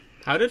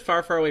How did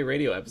Far Far Away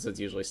Radio episodes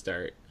usually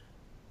start?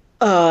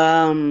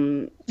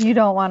 You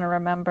don't want to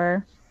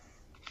remember.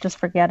 Just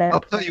forget it.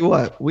 I'll tell you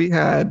what, we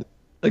had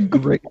a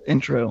great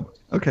intro.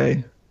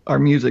 Okay, our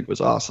music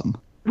was awesome.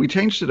 We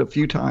changed it a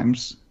few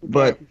times,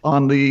 but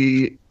on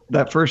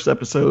that first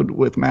episode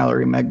with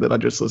Mallory and Meg that I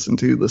just listened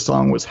to, the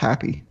song was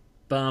Happy.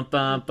 Bum,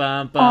 bum,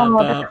 bum, bum,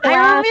 bum.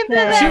 I remember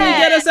that. Should we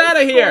get us out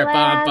of here?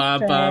 Bum, bum,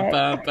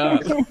 bum, bum,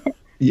 bum.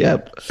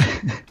 Yep.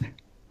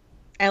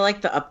 I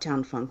like the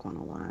Uptown Funk one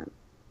a lot.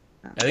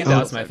 I think that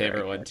was my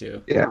favorite one,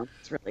 too. Yeah.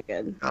 It's really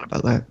good. Forgot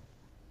about that.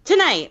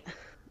 Tonight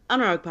on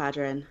Rogue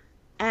Padron,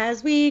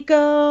 as we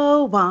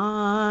go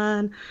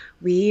on,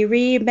 we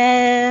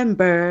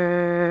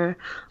remember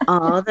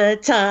all the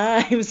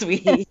times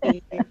we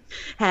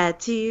had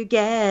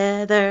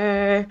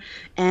together.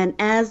 And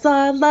as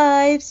our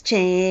lives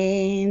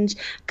change,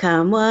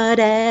 come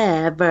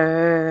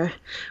whatever,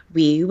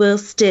 we will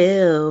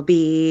still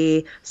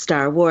be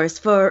Star Wars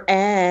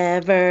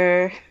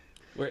forever.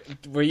 Were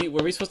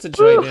we supposed to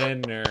join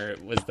in, or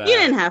was that... You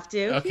didn't have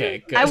to.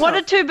 Okay, good. I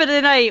wanted to, but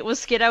then I was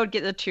scared I would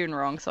get the tune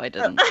wrong, so I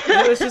didn't.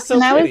 It was just so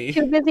And I was pretty.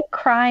 too busy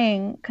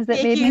crying because it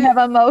Thank made you. me have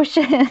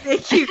emotion.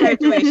 Thank you,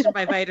 Graduation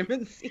by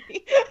Vitamin C.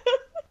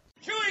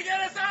 Chewie,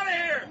 get us out of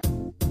here!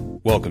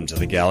 Welcome to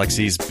the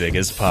galaxy's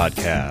biggest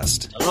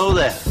podcast. Hello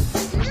there.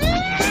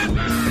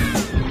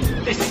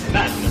 This is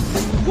madness.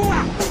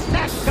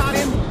 That got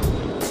him.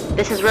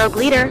 This is Rogue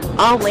Leader.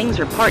 All wings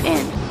report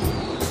in.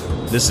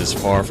 This is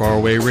Far Far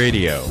Away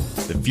Radio.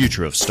 The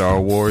future of Star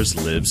Wars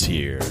lives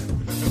here.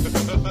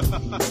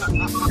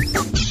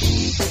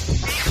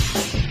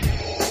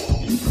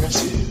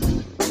 Impressive.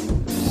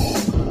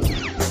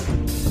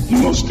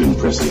 Most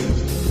impressive.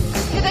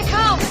 Here they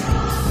come!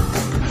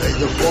 May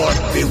the Force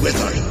be with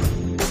us.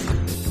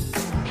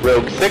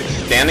 Rogue 6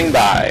 standing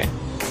by.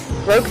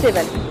 Rogue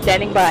 7,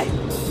 standing by.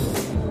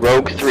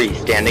 Rogue 3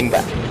 standing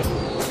by.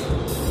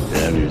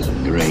 There is a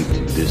great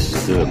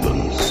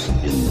disturbance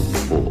in the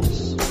Force.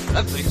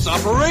 That thing's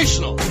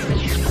operational. I'm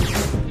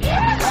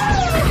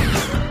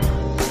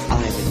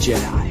a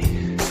Jedi,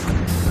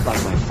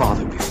 like my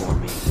father before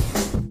me.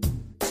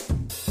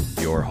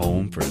 Your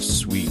home for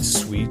sweet,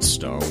 sweet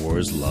Star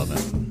Wars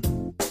loving.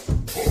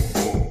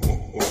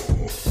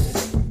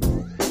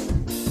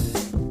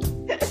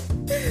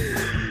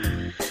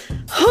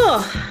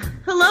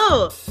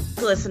 Hello,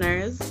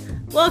 listeners.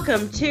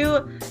 Welcome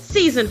to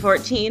Season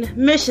 14,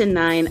 Mission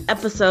 9,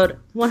 Episode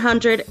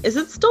 100. Is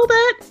it still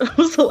that?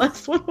 Was the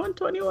last one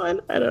 121?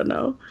 I don't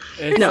know.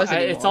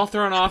 It's all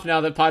thrown off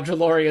now that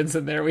Podrolorian's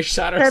in there. We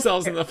shot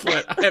ourselves in the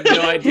foot. I have no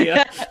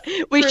idea.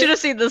 We should have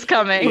seen this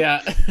coming.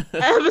 Yeah.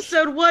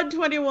 Episode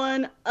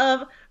 121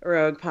 of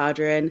Rogue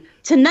Padron.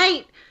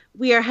 Tonight,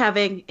 we are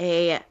having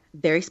a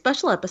very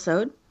special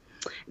episode.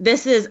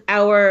 This is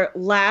our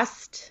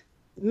last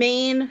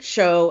main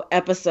show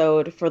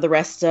episode for the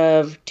rest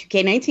of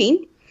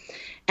 2K19.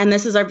 And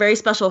this is our very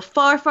special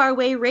Far Far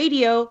Away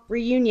Radio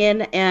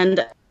reunion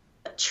and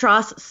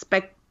Tross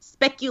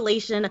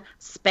Speculation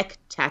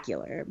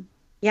Spectacular.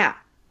 Yeah.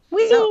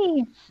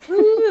 Whee!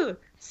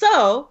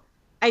 So,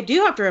 I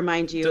do have to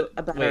remind you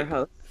about our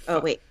host.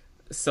 Oh, wait.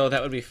 So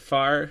that would be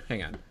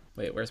hang on.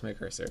 Wait, where's my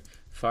cursor?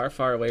 Far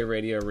Far Away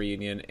Radio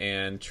reunion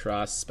and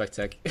Tross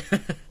Spectacular.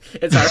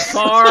 It's our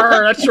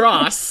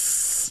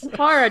Far-a-Tross.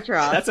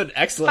 Far-a-Tross. That's an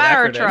excellent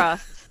acronym.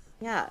 Far-a-Tross.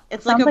 Yeah,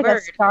 it's Sounds like a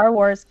bird. Star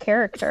Wars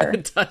character.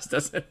 It does,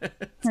 doesn't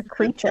it? A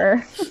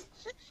creature.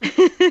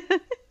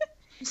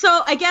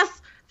 So I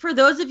guess for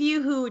those of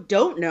you who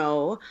don't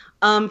know,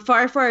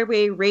 Far Far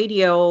Away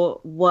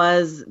Radio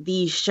was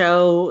the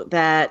show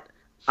that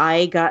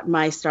I got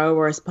my Star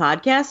Wars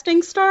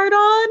podcasting start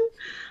on.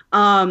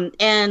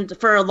 And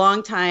for a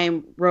long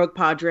time, Rogue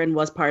Padron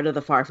was part of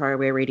the Far Far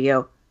Away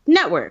Radio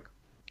network.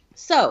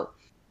 So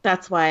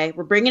that's why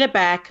we're bringing it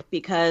back,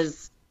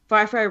 because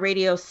Far Far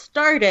Radio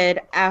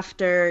started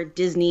after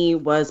Disney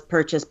was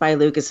purchased by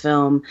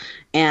Lucasfilm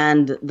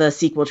and the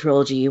sequel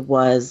trilogy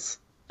was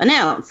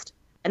announced.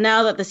 And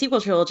now that the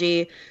sequel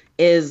trilogy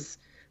is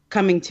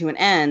coming to an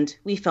end,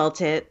 we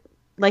felt it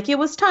like it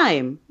was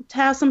time to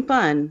have some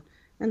fun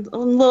and a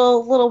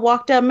little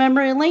walk down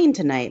memory lane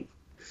tonight.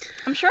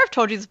 I'm sure I've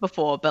told you this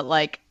before, but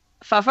like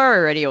Far Far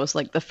Away Radio was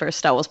like the first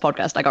Star Wars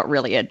podcast I got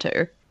really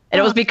into. And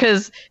it was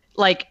because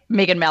like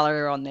Meg and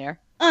Mallory were on there.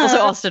 Also,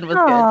 Austin was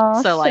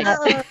good. So like,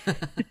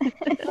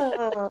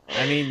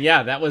 I mean,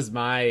 yeah, that was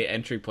my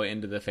entry point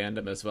into the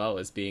fandom as well,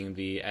 as being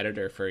the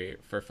editor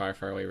for Far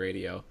Far Away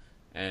Radio.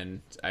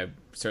 And I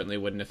certainly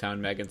wouldn't have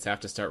found Meg and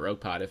Saf to start Rogue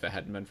Pod if it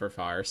hadn't been for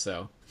Far,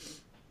 so...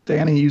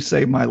 Danny, you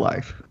saved my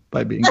life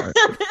by being our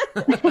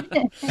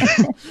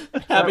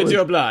Happy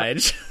to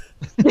oblige.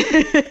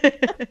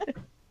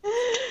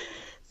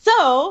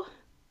 So,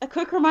 a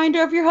quick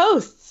reminder of your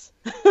hosts.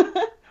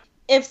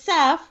 If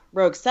Saf,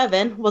 Rogue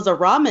 7, was a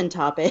ramen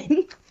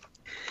topping,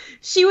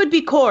 she would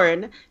be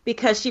corn,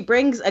 because she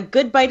brings a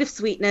good bite of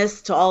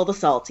sweetness to all the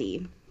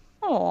salty.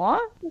 aw,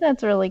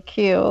 That's really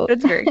cute.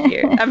 it's very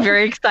cute. I'm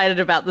very excited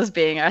about this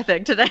being our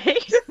thing today.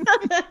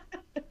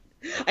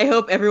 I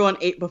hope everyone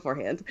ate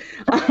beforehand.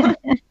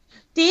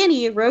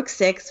 Danny, Rogue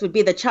 6, would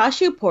be the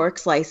chashu pork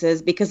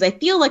slices because I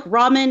feel like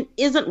ramen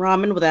isn't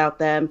ramen without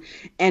them,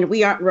 and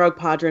we aren't Rogue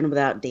Padron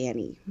without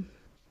Danny.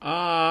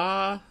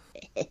 Ah.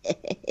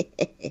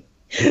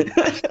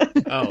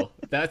 Oh,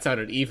 that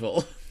sounded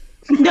evil.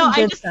 No, I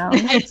Good just sound.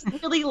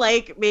 really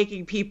like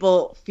making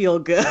people feel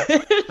good.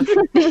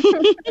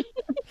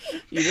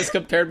 You just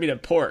compared me to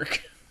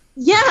pork.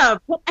 Yeah,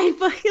 but I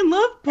fucking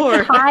love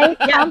pork. High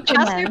Yeah, chashu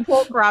compliment.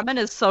 pork ramen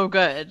is so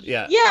good.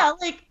 Yeah. Yeah,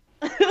 like,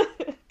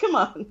 come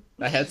on.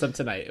 I had some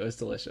tonight. It was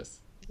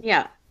delicious.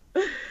 Yeah.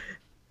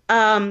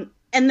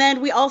 And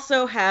then we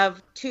also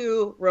have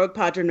 2 Rogue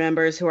Padron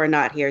members who are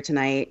not here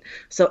tonight.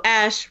 So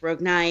Ash,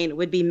 Rogue 9,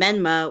 would be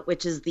Menma,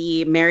 which is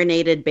the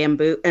marinated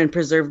bamboo and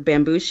preserved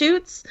bamboo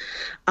shoots,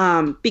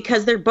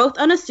 because they're both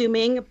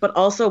unassuming, but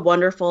also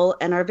wonderful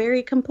and are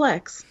very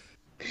complex.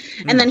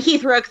 And then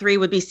Heath Rogue 3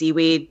 would be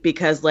seaweed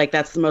because, like,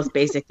 that's the most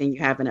basic thing you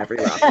have in every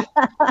ramen.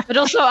 But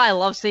also, I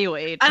love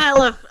seaweed. And I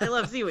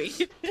love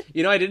seaweed.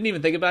 You know, I didn't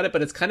even think about it,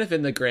 but it's kind of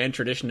in the grand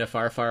tradition of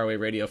Far, Far Away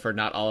Radio for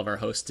not all of our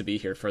hosts to be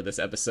here for this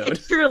episode.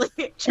 Truly.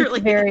 It's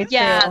very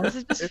Yeah, true. this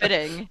is just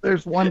fitting.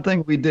 There's one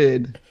thing we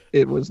did.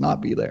 It was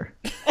not be there.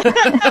 You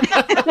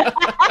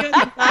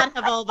did not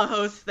have all the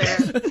hosts there.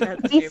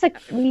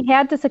 That's We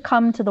had to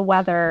succumb to the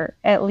weather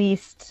at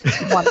least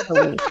once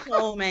a week.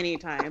 so many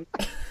times.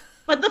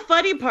 But the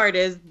funny part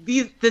is,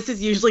 this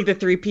is usually the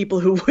 3 people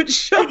who would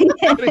show up.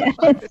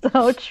 It's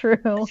so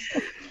true.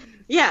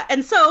 Yeah,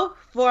 and so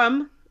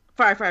from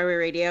Far Far Away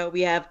Radio,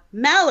 we have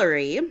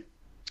Mallory,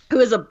 who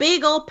is a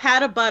big old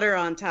pat of butter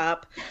on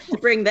top to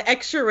bring the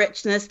extra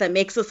richness that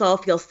makes us all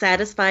feel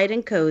satisfied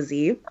and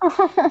cozy.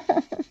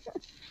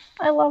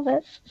 I love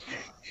it.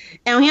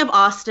 And we have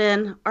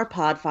Austin, our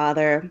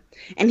podfather,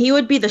 and he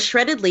would be the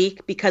shredded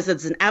leek because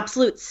it's an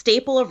absolute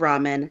staple of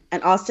ramen,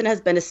 and Austin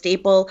has been a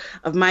staple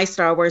of my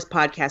Star Wars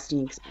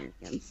podcasting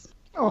experience.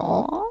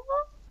 Aww.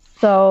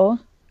 So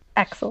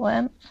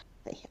excellent.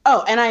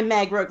 Oh, and I'm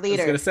Meg, Rogue I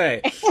Leader. was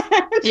going to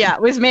say. Yeah,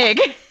 it was Meg.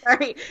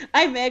 Sorry,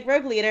 I'm Meg,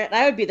 Rogue Leader, and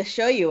I would be the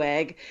Shoyu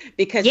egg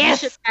because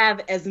Yes! you should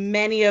have as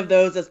many of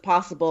those as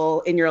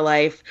possible in your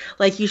life.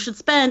 Like, you should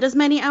spend as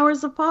many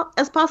hours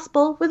as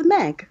possible with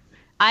Meg.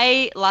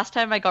 Last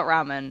time I got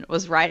ramen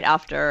was right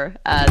after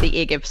the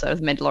egg episode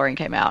of The Mandalorian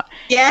came out.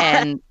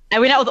 Yeah. And I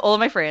went out with all of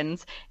my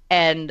friends,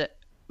 and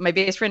my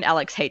best friend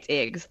Alex hates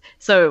eggs.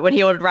 So when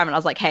he ordered ramen, I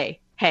was like, hey,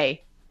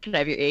 can I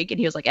have your egg? And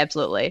he was like,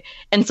 absolutely.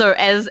 And so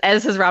as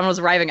his ramen was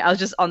arriving, I was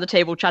just on the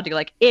table chanting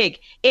like, egg.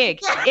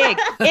 I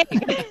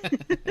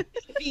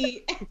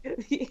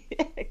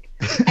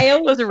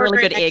always It was a really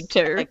order good an egg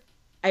extra too. egg.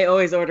 I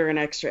always order an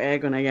extra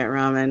egg when I get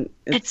ramen.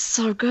 It's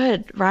so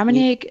good. Ramen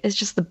egg is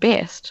just the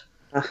best.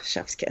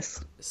 Chef's kiss.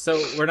 So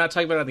we're not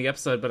talking about it on the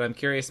episode, but I'm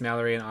curious,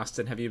 Mallory and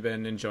Austin, have you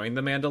been enjoying The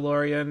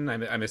Mandalorian?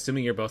 I'm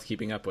assuming you're both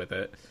keeping up with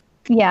it.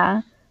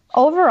 Yeah.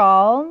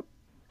 Overall,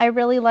 I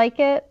really like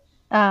it.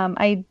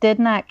 I did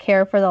not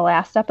care for the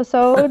last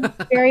episode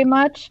very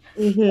much.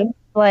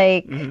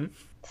 Mm-hmm.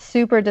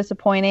 Super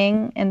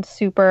disappointing and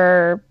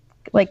super,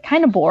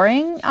 kind of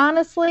boring,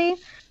 honestly.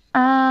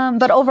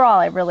 But overall,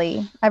 I've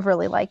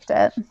really liked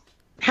it.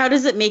 How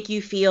does it make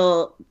you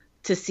feel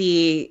to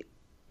see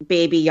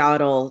baby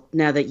Yaddle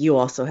now that you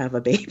also have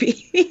a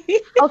baby?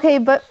 Okay,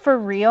 but for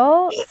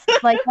real,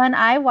 when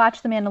I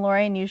watch The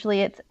Mandalorian,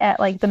 usually it's at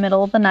the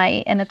middle of the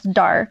night and it's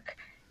dark.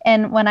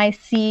 And when I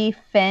see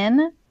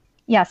Finn,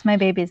 yes, my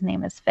baby's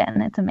name is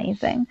Finn. It's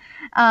amazing.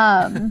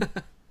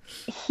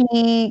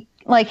 He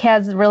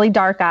has really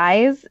dark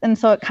eyes, and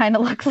so it kind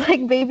of looks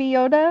like Baby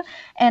Yoda.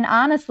 And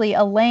honestly,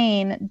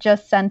 Elaine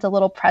just sent a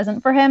little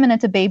present for him, and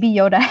it's a Baby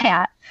Yoda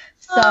hat.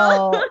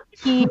 So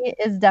he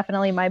is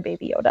definitely my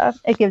Baby Yoda.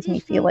 It gives me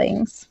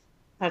feelings.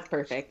 That's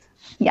perfect.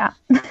 Yeah.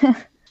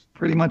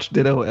 Pretty much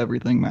ditto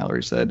everything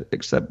Mallory said,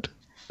 except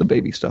the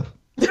baby stuff.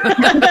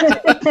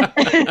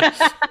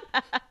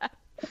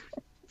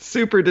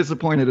 Super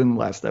disappointed in the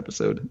last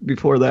episode.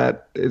 Before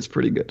that, it's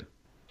pretty good.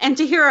 And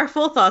to hear our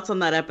full thoughts on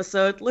that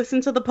episode,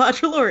 listen to the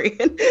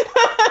Podrolorian.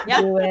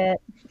 Yep. Do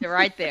it. You're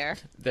right there.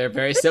 They're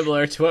very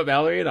similar to what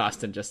Mallory and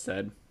Austin just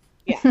said.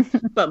 Yeah,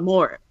 but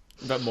more.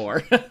 But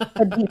more.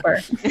 But deeper.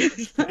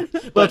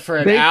 But for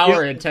an Baby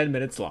hour and 10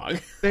 minutes long.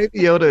 Baby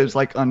Yoda is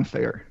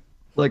unfair.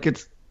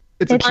 It's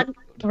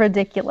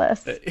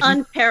ridiculous.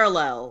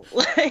 Unparalleled.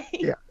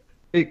 Yeah.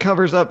 It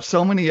covers up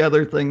so many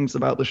other things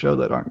about the show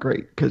that aren't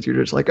great because you're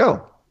just like,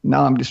 oh,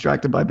 now I'm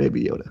distracted by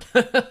Baby Yoda.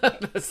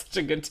 That's such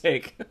a good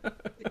take.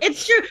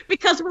 It's true,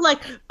 because we're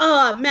like,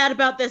 oh, I'm mad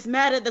about this,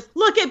 mad at this.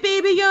 Look at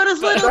Baby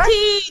Yoda's little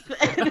teeth.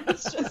 And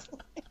it's just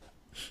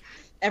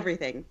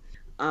everything.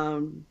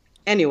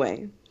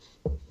 Anyway,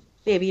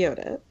 Baby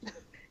Yoda.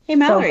 Hey,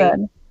 Mallory. So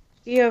good.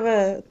 Do you have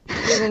a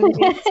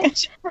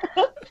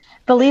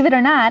Believe it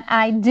or not,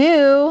 I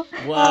do.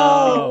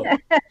 Whoa.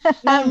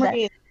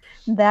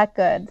 That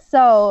good.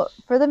 So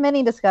for the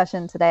mini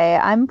discussion today,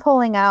 I'm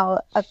pulling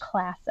out a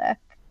classic,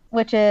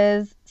 which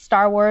is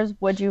Star Wars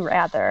Would You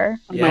Rather.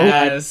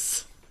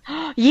 Yes.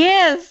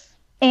 Yes.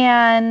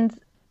 And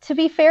to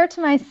be fair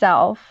to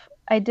myself,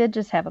 I did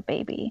just have a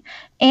baby.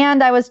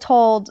 And I was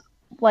told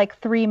like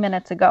 3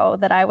 minutes ago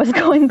that I was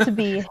going to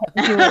be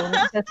doing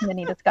this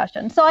mini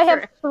discussion. So I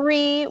have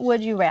 3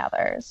 would you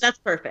rathers. That's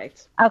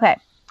perfect. Okay.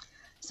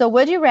 So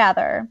would you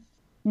rather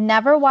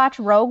never watch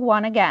Rogue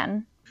One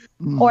again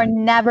or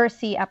never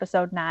see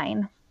episode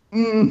 9?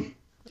 Never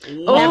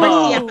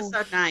see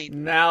episode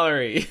 9.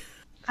 Mallory.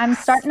 I'm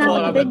starting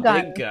out with the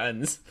big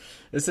guns.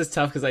 This is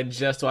tough because I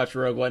just watched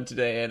Rogue One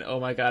today, and oh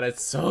my god,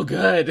 it's so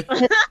good.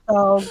 It's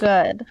so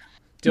good.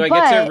 Do I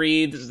get to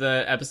read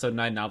the episode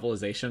 9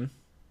 novelization?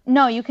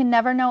 No, you can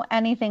never know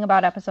anything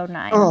about episode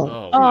 9.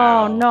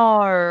 Wow.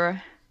 No.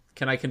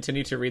 Can I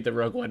continue to read the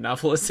Rogue One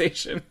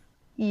novelization?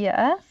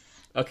 Yes.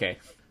 Okay.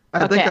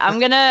 Okay, I'm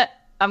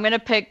gonna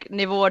pick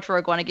Never Watch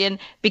Rogue One again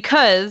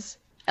because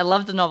I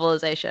love the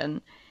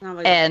novelization,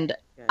 and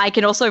I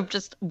can also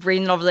just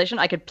read the novelization.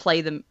 I could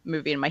play the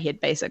movie in my head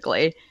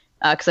basically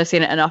because I've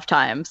seen it enough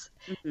times,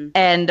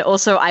 and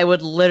also I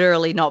would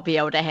literally not be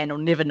able to handle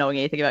never knowing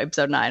anything about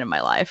episode 9 in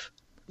my life.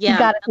 Yeah, you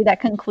gotta see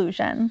that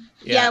conclusion.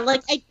 Yeah,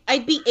 like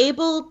I'd be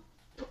able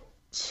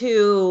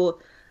to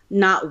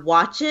not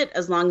watch it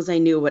as long as I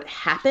knew what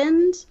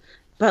happened,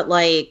 but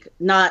like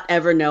not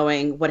ever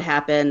knowing what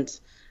happened.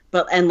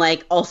 And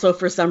like also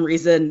for some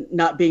reason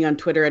not being on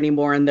Twitter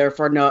anymore and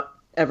therefore not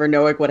ever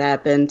knowing what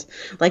happened.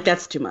 Like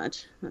that's too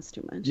much.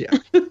 Yeah.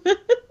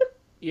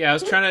 Yeah, I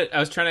was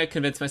trying to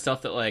convince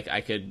myself that like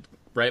I could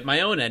write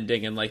my own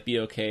ending and like be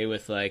okay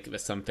with like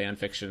some fan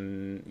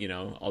fiction,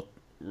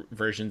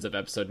 versions of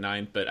episode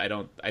 9, but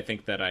I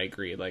think that I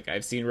agree. Like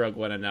I've seen Rogue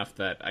One enough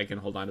that I can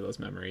hold on to those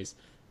memories.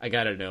 I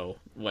got to know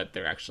what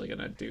they're actually going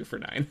to do for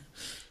 9.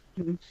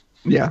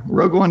 Yeah,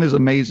 Rogue One is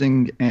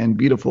amazing and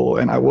beautiful,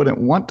 and I wouldn't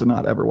want to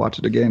not ever watch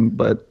it again,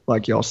 but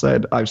like y'all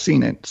said, I've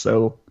seen it,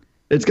 so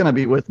it's going to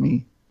be with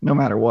me no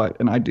matter what,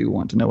 and I do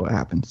want to know what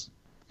happens.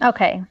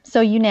 Okay,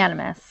 so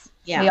unanimous.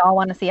 Yeah. We all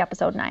want to see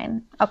episode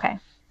 9. Okay,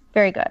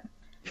 very good.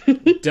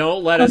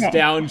 Don't let us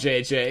down,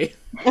 JJ.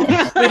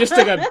 We just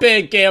took a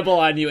big gamble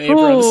on you,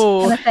 Abrams. I was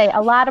going to say,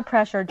 a lot of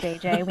pressure,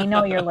 JJ. We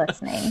know you're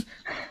listening.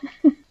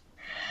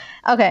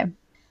 Okay,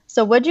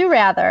 so would you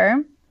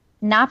rather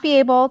not be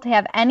able to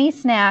have any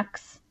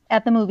snacks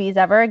at the movies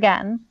ever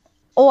again,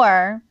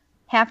 or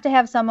have to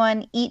have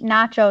someone eat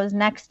nachos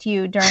next to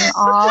you during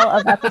all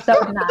of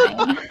episode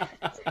 9?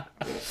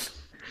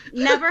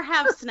 Never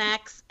have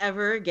snacks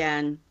ever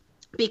again,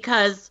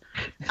 because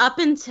up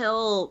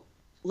until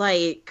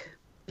like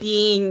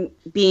being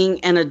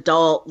an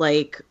adult,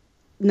 like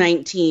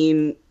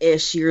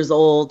 19-ish years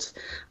old,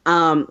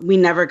 we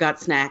never got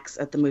snacks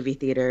at the movie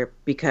theater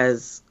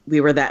because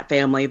we were that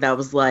family that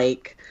was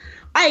like,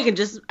 I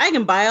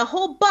can buy a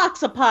whole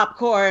box of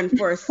popcorn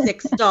for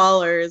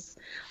 $6.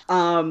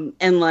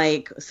 And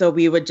like, so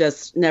we would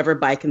just never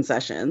buy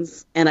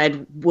concessions, and I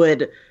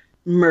would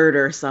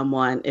murder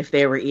someone if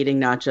they were eating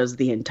nachos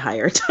the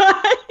entire time.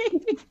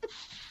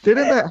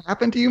 Didn't that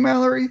happen to you,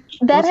 Mallory?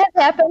 That has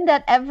happened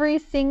at every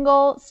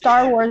single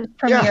Star Wars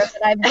premiere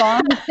that I've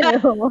gone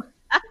to.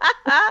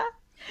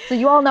 So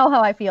you all know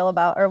how I feel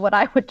about, or what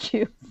I would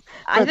choose.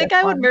 I think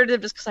I would murder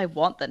them just because I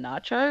want the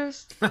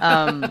nachos.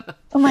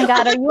 Oh my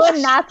god, are you a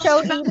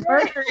nacho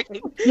eater?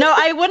 No,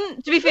 I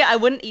wouldn't. To be fair, I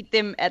wouldn't eat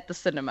them at the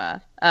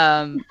cinema.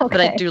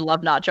 But I do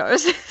love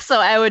nachos, so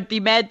I would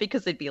be mad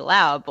because they'd be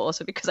loud, but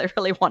also because I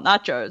really want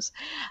nachos.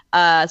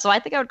 So I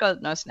think I would go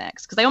with no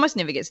snacks because I almost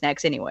never get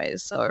snacks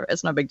anyways, so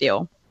it's no big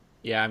deal.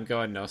 Yeah, I'm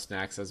going no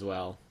snacks as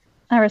well.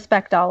 I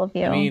respect all of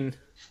you. I mean,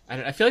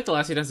 I feel like the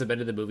last few times I've been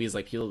to the movies,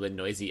 like people have been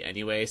noisy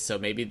anyway, so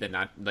maybe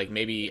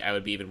maybe I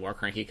would be even more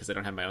cranky because I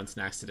don't have my own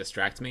snacks to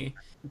distract me.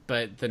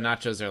 But the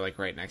nachos are like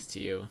right next to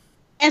you,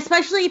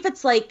 especially if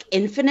it's like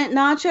infinite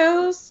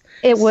nachos.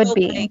 It would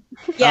be. Like,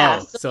 yeah.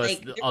 Oh, so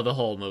it's the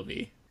whole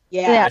movie.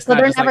 Yeah. So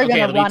they're never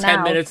going to run out. It'll be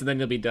 10 minutes and then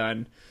you'll be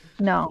done.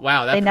 No.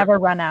 Wow. They never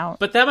run out.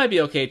 But that might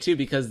be okay too,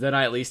 because then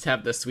I at least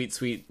have the sweet,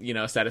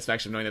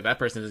 satisfaction of knowing that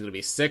person is going to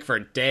be sick for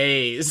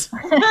days.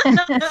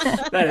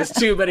 That is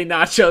too many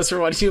nachos for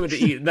one human to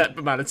eat in that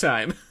amount of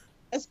time.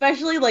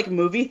 Especially like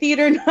movie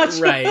theater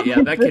nachos. Right.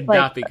 Yeah. That could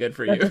not be good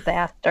for you.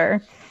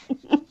 Disaster.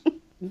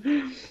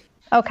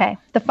 Okay.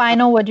 The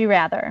final would you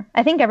rather.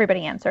 I think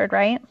everybody answered,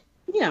 right?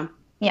 Yeah.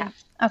 Yeah.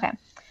 Okay.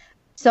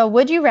 So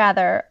would you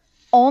rather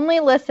only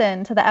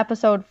listen to the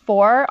episode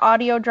 4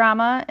 audio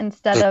drama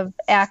instead of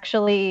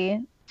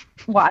actually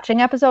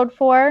watching episode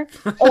 4,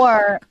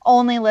 or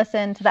only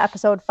listen to the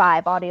episode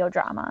 5 audio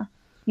drama?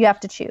 You have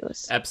to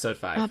choose. Episode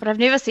 5. Oh, but I've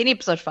never seen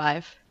episode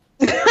 5.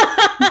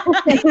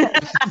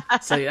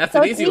 So that's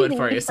an easy one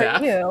for you,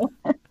 Saf.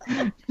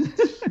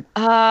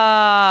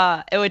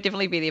 It would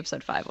definitely be the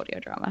episode 5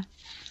 audio drama.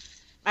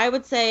 I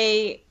would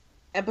say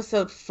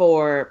episode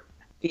 4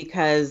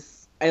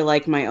 because I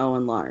like my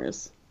Owen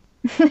Lars.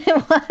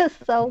 It was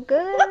so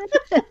good.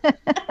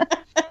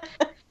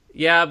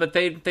 Yeah, but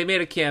they made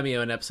a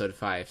cameo in episode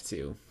 5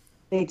 too.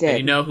 They did. And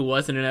you know who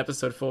wasn't in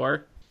episode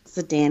 4? Is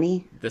it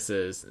Danny?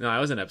 I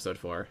was in episode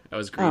 4. I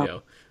was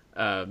Greedo.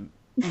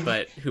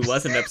 But who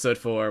was in episode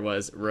 4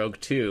 was Rogue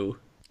 2,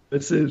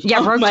 This is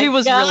Yeah, Rogue 2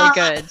 was really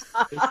good. this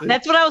is-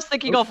 That's what I was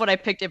thinking of when I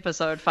picked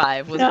episode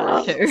 5, was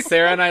Rogue 2.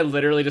 Sarah and I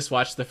literally just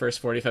watched the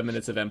first 45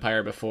 minutes of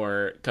Empire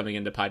before coming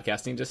into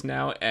podcasting just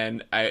now,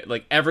 and I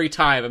like every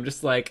time I'm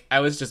just like,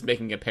 I was just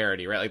making a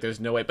parody, right? Like there's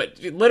no way, but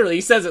literally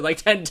he says it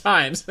like 10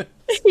 times.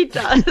 He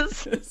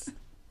does.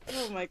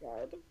 Oh my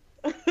god.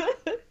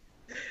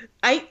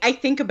 I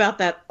think about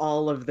that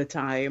all of the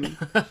time.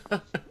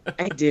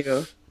 I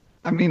do.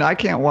 I mean, I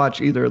can't watch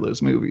either of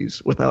those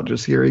movies without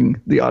just hearing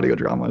the audio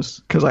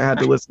dramas because I had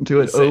to listen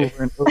to it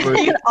over and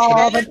over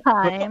all the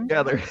time.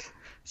 together.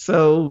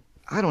 So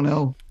I don't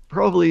know.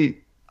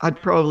 I'd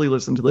probably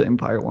listen to the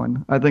Empire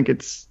one. I think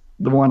it's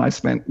the one I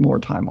spent more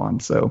time on.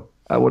 So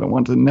I wouldn't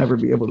want to never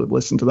be able to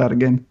listen to that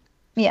again.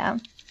 Yeah.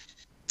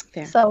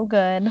 Fair. So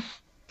good.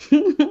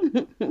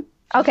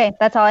 Okay,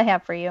 that's all I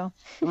have for you.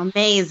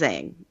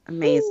 Amazing.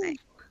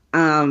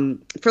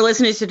 For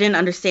listeners who didn't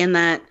understand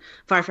that,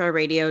 Firefly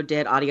Radio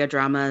did audio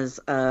dramas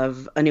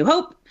of A New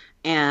Hope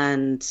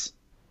and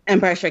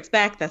Empire Strikes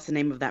Back. That's the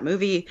name of that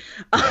movie.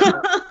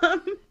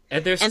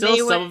 And there's And still they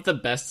some were- of the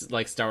best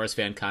like Star Wars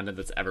fan content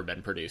that's ever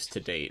been produced to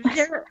date.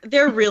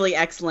 They're really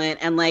excellent,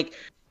 and like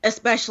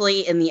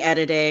especially in the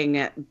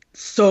editing,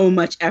 so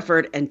much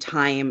effort and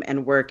time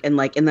and work, and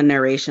like in the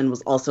narration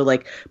was also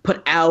like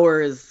put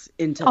hours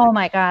into. Oh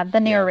my god,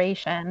 the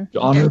narration.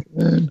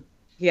 Jonathan.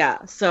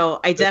 Yeah, so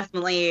I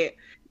definitely,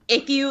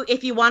 if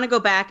you want to go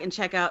back and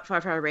check out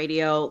Firefly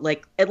Radio,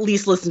 like at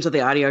least listen to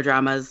the audio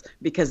dramas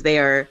because they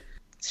are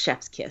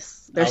chef's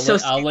kiss. They're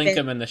I'll link stupid.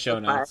 them in the show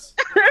notes.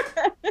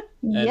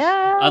 And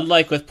Yeah.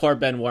 unlike with poor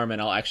Ben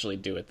Warman, I'll actually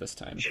do it this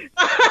time.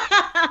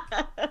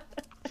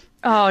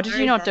 Oh, did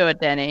you not do it,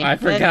 Danny? I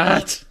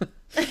forgot.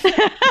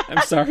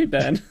 I'm sorry,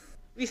 Ben.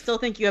 We still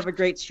think you have a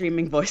great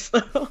streaming voice,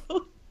 though.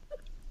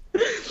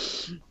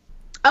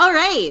 All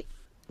right,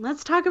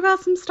 let's talk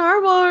about some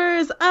Star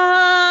Wars.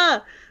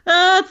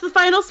 It's the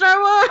final Star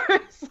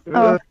Wars.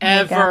 Oh,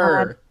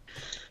 Ever.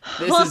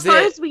 This Well, is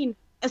it.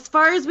 as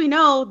far as we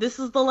know, this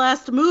is the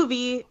last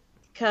movie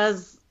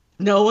because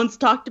no one's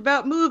talked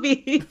about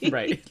movies.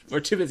 Right. We're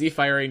too busy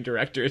firing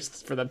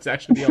directors for them to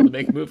actually be able to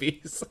make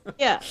movies.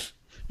 Yeah.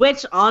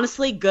 Which,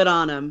 honestly, good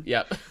on them.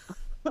 Yep.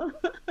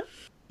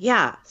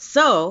 Yeah.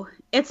 So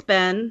it's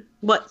been,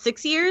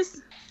 6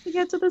 years to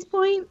get to this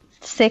point?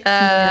 6 years.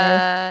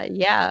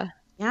 Yeah.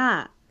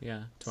 Yeah.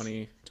 Yeah.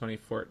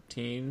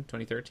 2014,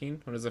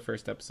 2013. When was the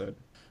first episode?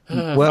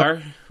 Well-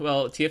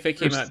 TFA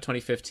came out in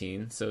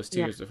 2015, so it was 2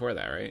 years before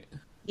that, right?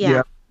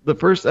 Yeah. The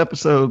first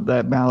episode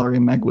that Mallory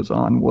and Meg was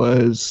on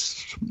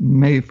was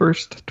May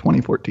 1st,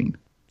 2014.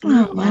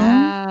 Oh,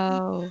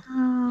 Wow.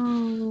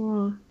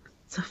 Oh,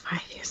 so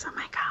 5 years. Oh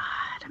my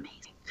God,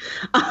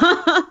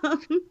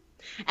 amazing.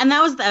 And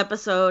that was the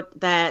episode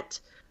that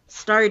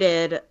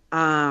started.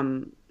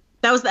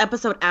 That was the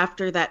episode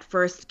after that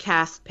first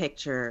cast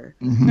picture,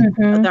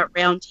 Mhm. that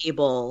round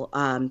table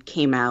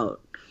came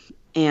out,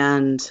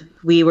 and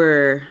we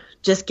were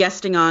just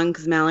guesting on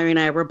because Mallory and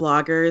I were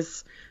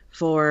bloggers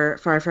for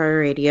Firefly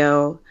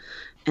Radio,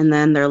 and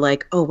then they're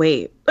like, "Oh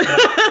wait."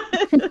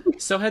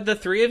 So had the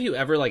three of you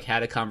ever like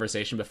had a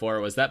conversation before,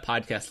 or was that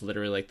podcast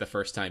literally like the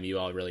first time you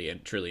all really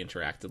truly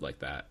interacted like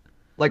that?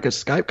 Like a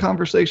Skype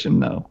conversation?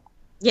 No.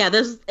 Yeah,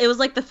 it was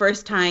like the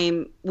first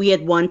time we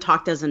had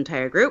talked as an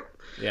entire group.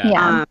 Yeah.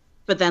 Yeah.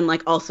 But then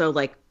like also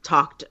like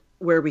talked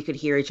where we could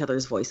hear each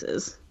other's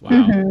voices. Wow.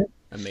 Mhm.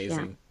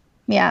 Amazing.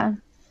 Yeah.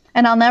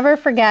 And I'll never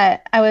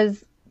forget, I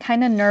was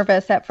kind of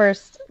nervous at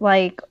first,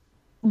 like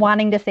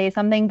wanting to say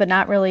something, but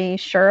not really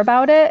sure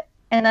about it.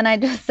 And then I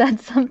just said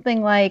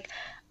something like,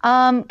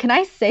 can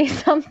I say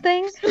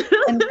something?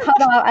 And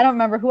cut off. I don't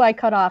remember who I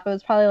cut off. It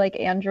was probably like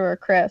Andrew or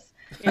Chris.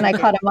 And I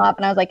cut him off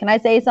and I was like, can I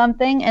say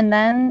something? And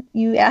then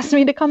you asked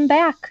me to come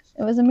back.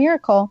 It was a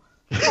miracle.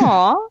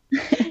 Aw.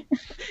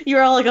 You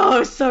were all like, "Oh, it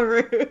was so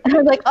rude." I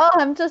was like, oh,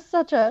 I'm just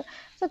such a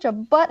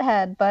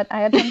butthead, but I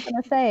had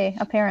something to say,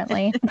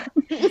 apparently.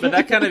 But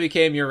that kind of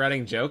became your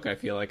running joke, I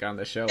feel like, on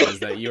the show, is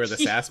that you were the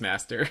sass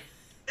master.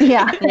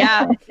 Yeah.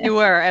 Yeah, you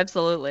were,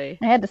 absolutely.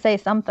 I had to say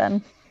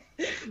something.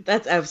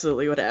 That's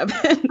absolutely what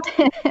happened.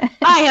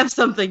 I have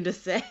something to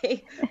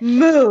say.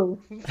 Move.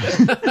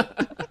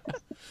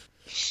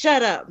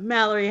 Shut up.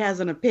 Mallory has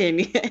an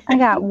opinion. I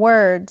got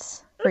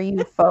words for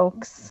you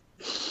folks.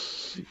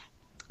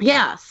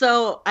 Yeah,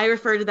 so I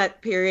refer to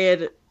that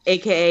period,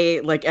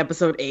 aka like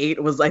episode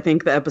 8 was I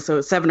think the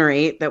episode 7 or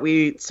 8 that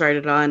we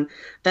started on.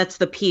 That's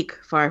the peak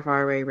Far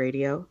Far Away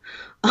Radio.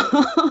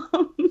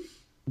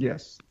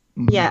 Yes.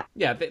 Yeah.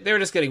 Yeah, they were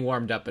just getting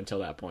warmed up until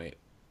that point.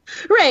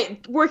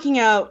 Right, working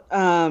out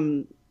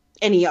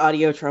any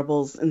audio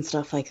troubles and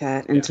stuff like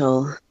that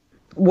until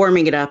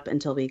warming it up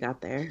until we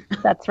got there.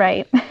 That's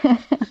right.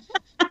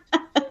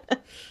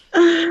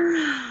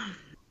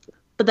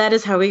 But that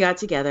is how we got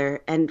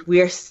together, and we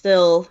are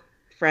still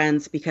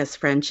friends because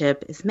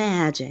friendship is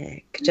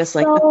magic, just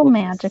like so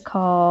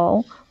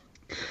magical.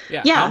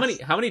 Yeah.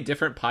 Yes. How many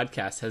different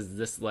podcasts has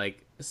this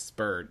like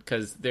spurred?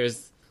 Because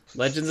there's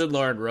Legends of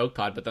Lore and Rogue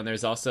Pod, but then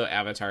there's also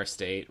Avatar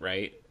State,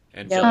 right?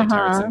 And Yep. Philly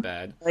Tarts Uh-huh. in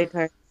Bed.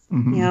 Later.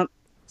 Mhm. Yep.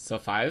 So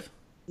 5?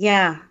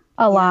 Yeah.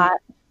 a lot.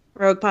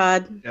 Rogue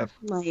Pod. Yep.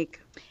 Like,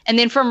 And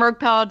then from Rogue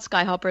Pod,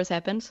 Skyhopper has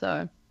happened,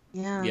 so.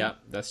 Yeah,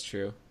 that's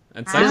true.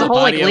 And There's a whole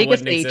like Cyclopedia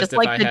wouldn't legacy, exist just if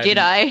like I the hadn't-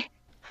 Jedi.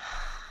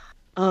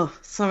 oh,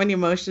 so many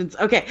emotions.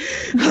 Okay.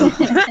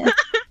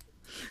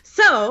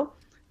 So,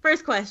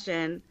 first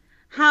question.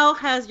 How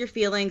has your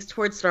feelings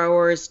towards Star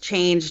Wars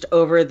changed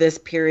over this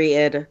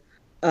period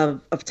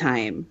of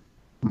time?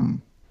 You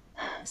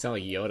sound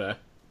like Yoda.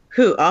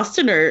 Who,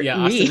 Austin or Yeah,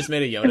 me? Austin just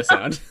made a Yoda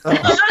sound.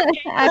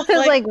 I was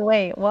like,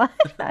 wait, what?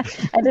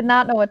 I did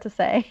not know what to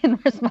say in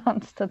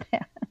response to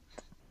that.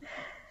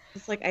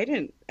 It's like, I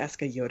didn't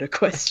ask a Yoda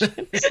question.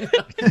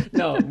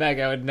 No, Meg,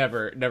 I would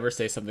never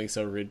say something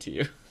so rude to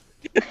you.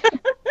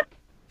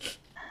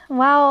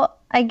 Well,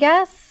 I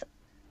guess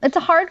it's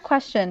a hard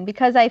question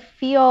because I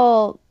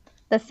feel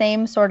the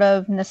same sort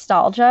of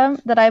nostalgia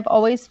that I've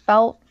always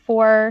felt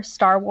for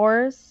Star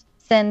Wars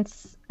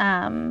since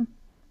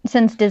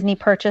Disney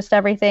purchased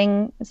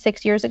everything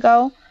 6 years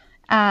ago.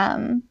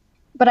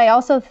 But I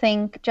also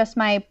think just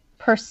my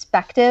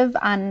perspective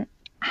on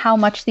how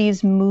much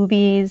these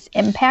movies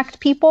impact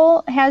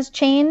people has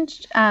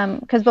changed.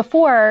 Because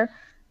before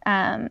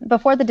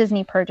the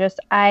Disney purchase,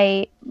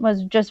 I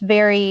was just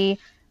very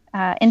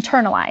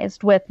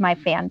internalized with my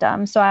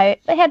fandom. So I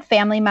had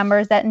family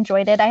members that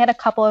enjoyed it. I had a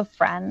couple of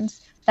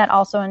friends that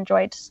also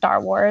enjoyed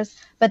Star Wars.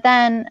 But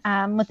then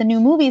with the new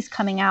movies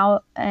coming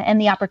out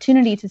and the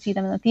opportunity to see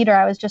them in the theater,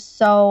 I was just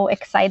so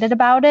excited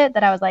about it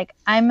that I was like,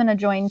 I'm going to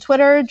join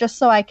Twitter just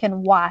so I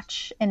can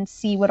watch and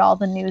see what all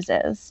the news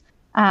is.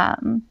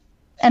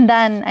 And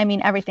then, I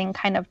mean, everything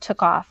kind of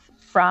took off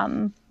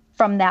from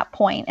that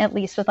point, at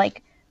least with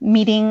like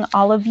meeting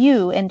all of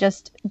you and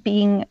just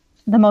being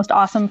the most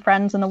awesome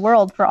friends in the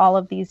world for all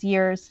of these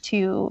years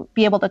to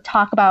be able to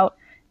talk about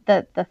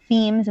the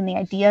themes and the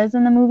ideas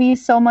in the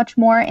movies so much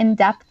more in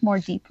depth, more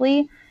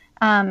deeply.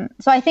 So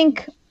I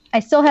think I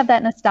still have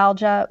that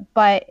nostalgia,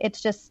 but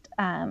it's just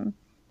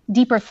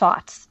deeper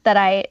thoughts that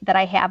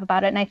I have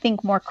about it, and I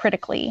think more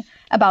critically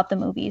about the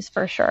movies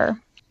for sure.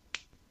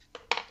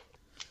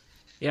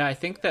 Yeah, I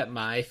think that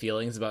my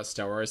feelings about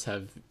Star Wars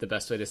have, the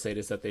best way to say it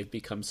is that they've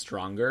become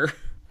stronger.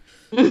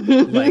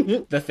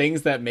 Like, the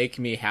things that make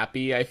me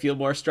happy, I feel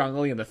more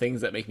strongly, and the things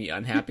that make me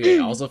unhappy, I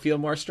also feel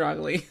more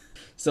strongly.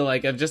 So,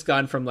 like, I've just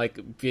gone from,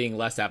 like, being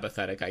less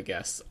apathetic, I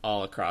guess,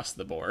 all across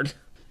the board.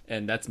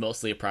 And that's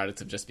mostly a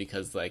product of just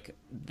because, like,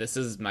 this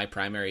is my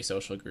primary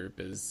social group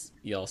is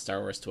y'all Star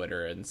Wars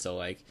Twitter, and so,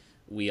 like,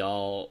 we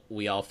all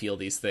feel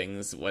these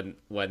things when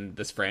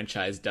this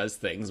franchise does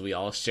things. We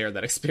all share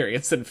that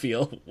experience and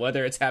feel,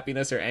 whether it's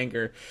happiness or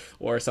anger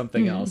or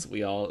something else.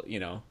 We all, you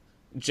know,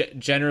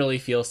 generally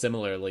feel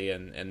similarly,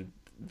 and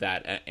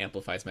that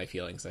amplifies my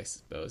feelings, I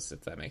suppose,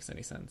 if that makes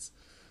any sense.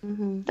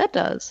 Mm-hmm. That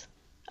does.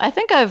 I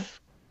think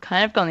I've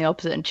kind of gone the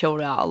opposite and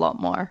chilled out a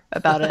lot more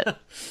about it.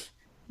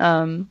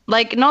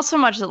 Like, not so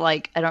much that,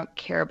 like, I don't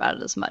care about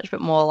it as much,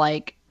 but more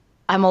like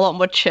I'm a lot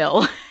more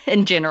chill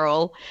in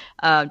general,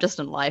 just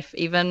in life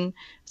even.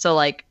 So,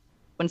 like,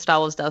 when Star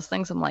Wars does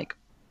things, I'm like,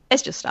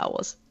 it's just Star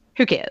Wars.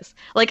 Who cares?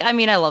 Like, I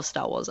mean, I love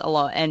Star Wars a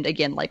lot. And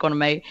again, like, one of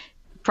my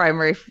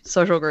primary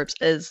social groups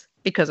is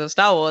because of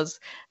Star Wars.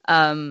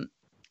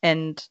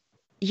 And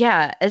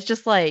yeah, it's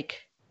just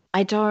like,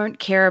 I don't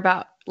care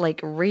about,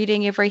 like,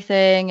 reading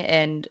everything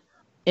and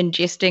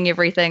ingesting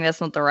everything. That's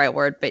not the right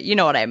word, but you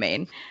know what I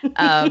mean.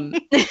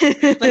 Like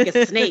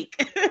a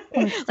snake.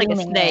 Like a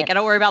snake. I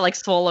don't worry about, like,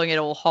 swallowing it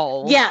all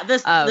whole. Yeah,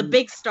 the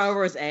big Star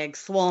Wars egg,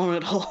 swallowing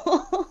it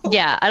whole.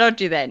 Yeah, I don't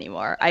do that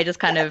anymore. I just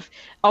kind of,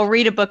 I'll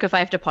read a book if I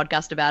have to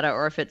podcast about it,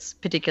 or if it's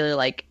particularly,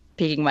 like,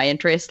 piquing my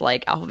interest,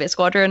 like Alphabet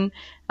Squadron,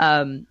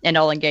 and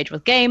I'll engage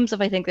with games if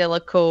I think they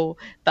look cool.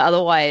 But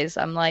otherwise,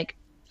 I'm like,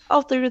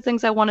 I'll do the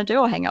things I want to do.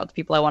 I'll hang out with the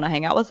people I want to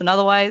hang out with, and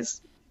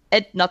otherwise,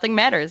 nothing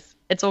matters.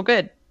 It's all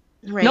good.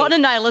 Right. Not in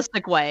a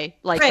nihilistic way,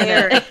 like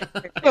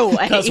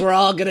Because we're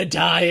all gonna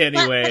die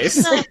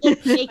anyways. But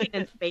like, taken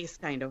in space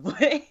kind of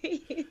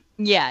way.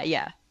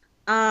 Yeah.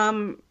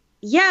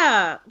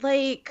 Yeah,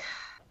 like,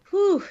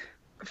 whew.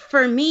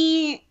 For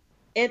me,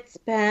 it's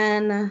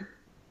been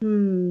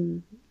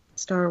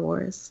Star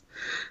Wars.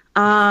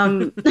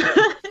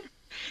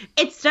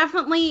 It's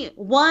definitely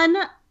one.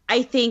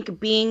 I think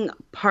being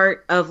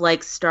part of,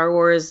 like, Star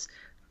Wars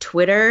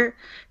Twitter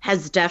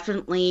has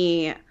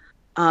definitely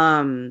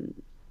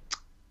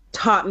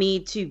taught me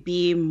to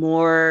be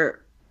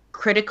more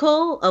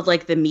critical of,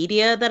 like, the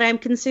media that I'm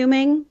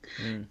consuming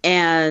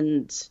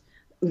and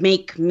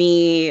make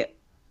me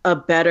a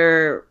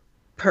better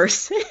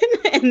person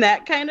in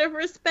that kind of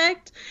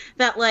respect.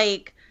 That,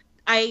 like,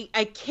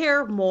 I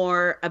care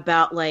more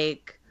about,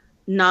 like,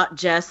 not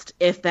just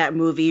if that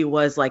movie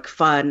was, like,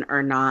 fun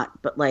or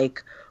not, but,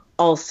 like,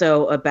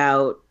 also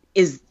about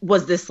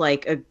was this,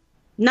 like,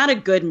 not a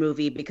good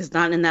movie, because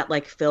not in that,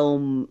 like,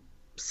 film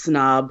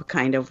snob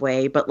kind of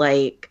way, but,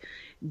 like,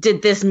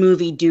 did this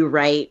movie do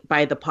right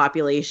by the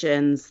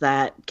populations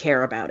that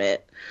care about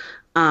it?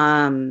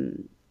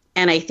 And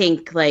I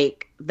think,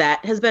 like,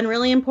 that has been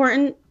really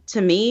important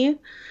to me.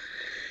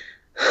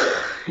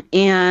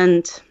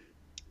 And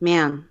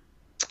man,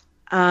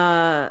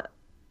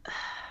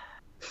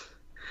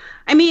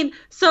 I mean,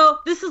 so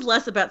this is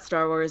less about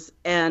Star Wars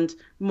and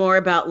more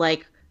about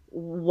like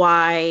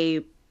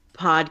why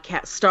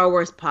Star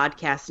Wars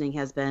podcasting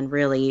has been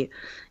really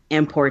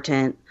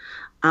important.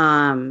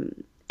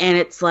 And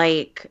it's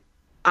like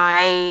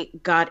I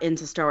got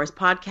into Star Wars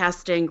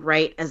podcasting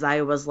right as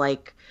I was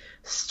like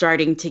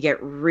starting to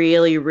get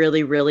really,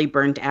 really, really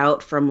burnt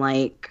out from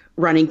like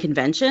running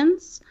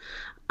conventions.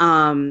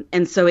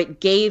 And so it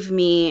gave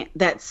me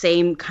that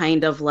same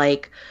kind of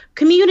like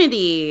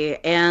community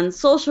and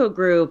social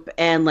group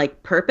and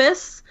like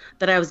purpose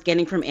that I was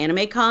getting from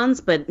anime cons,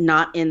 but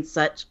not in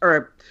such,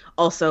 or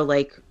also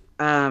like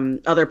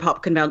other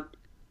pop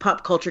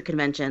culture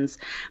conventions,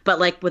 but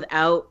like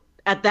without,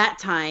 at that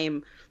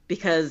time,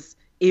 because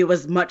it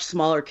was much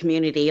smaller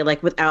community,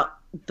 like without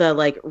the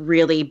like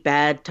really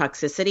bad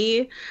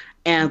toxicity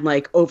and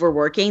like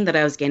overworking that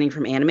I was getting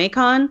from Anime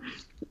Con.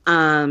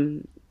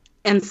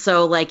 And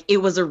so like it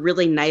was a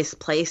really nice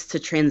place to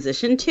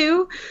transition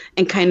to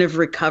and kind of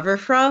recover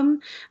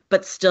from,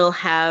 but still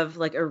have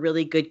like a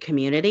really good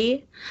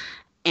community.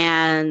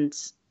 And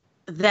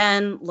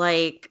then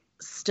like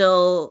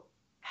still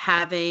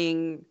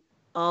having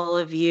all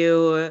of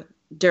you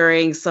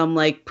during some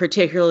like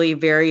particularly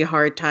very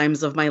hard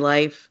times of my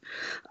life.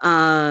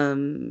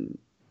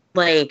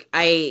 Like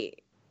I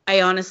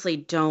honestly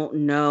don't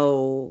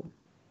know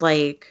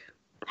like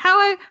how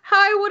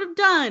I would have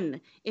done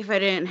if I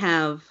didn't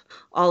have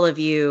all of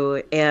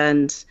you,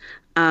 and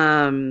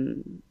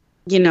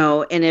you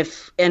know, and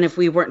if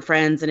we weren't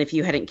friends, and if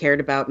you hadn't cared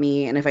about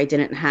me, and if I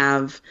didn't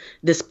have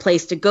this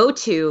place to go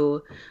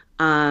to,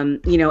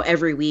 you know,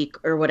 every week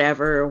or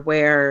whatever,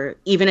 where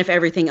even if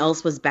everything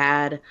else was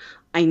bad,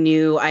 I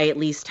knew I at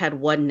least had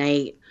one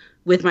night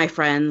with my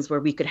friends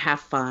where we could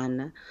have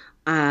fun.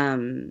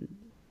 And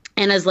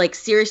as like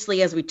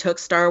seriously as we took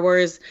Star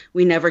Wars,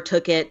 we never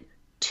took it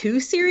too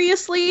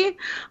seriously,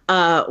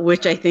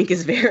 which I think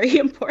is very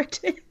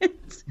important.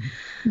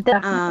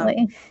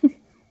 Definitely.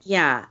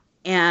 Yeah.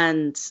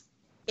 And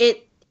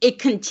it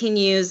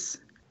continues,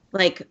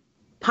 like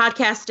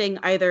podcasting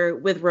either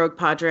with Rogue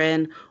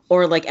Podron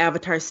or like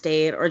Avatar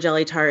State or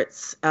Jelly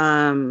Tarts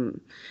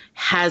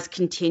has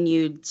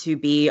continued to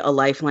be a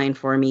lifeline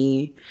for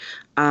me.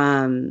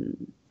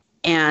 And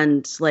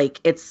like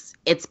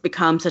it's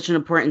become such an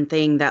important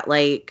thing that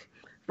like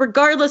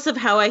regardless of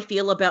how I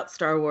feel about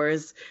Star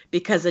Wars,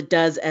 because it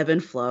does ebb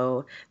and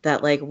flow,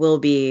 that like will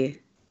be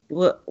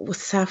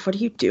Saf, what are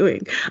you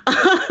doing?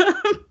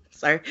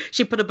 Sorry,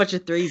 she put a bunch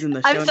of threes in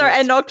the show I'm sorry, notes.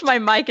 I knocked my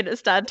mic and it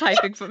started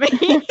typing for me.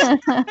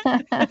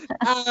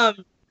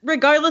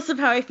 Regardless of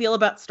how I feel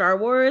about Star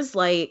Wars,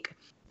 like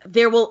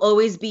there will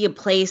always be a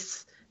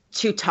place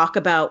to talk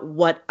about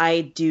what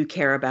I do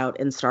care about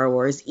in Star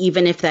Wars,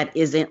 even if that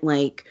isn't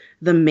like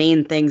the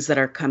main things that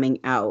are coming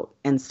out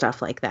and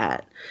stuff like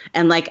that.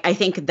 And like, I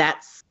think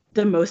that's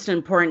the most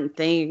important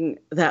thing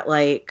that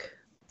like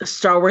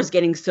Star Wars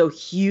getting so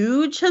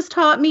huge has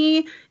taught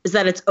me, is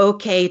that it's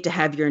okay to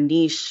have your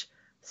niche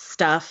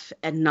stuff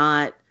and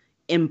not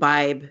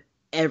imbibe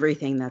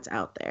everything that's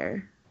out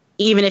there,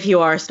 even if you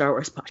are a Star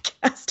Wars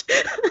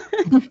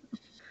podcast.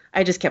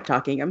 I just kept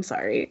talking. I'm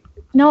sorry.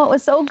 No, it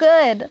was so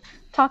good.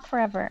 Talk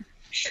forever.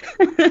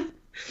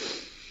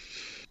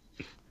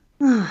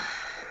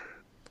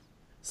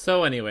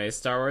 So anyway,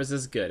 Star Wars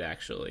is good,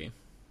 actually.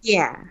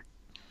 Yeah.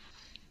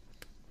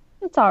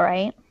 It's all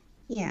right.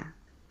 Yeah.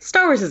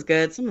 Star Wars is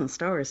good. Some of the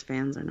Star Wars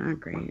fans are not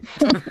great.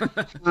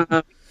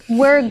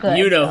 We're good.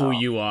 You know who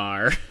you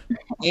are.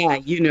 Yeah,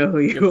 you know who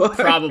you You're are.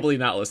 probably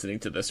not listening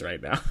to this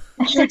right now.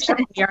 You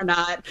definitely are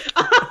not.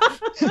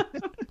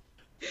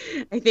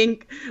 I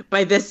think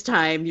by this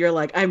time you're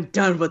like, I'm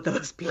done with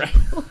those people.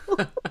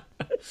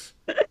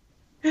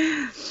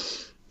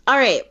 All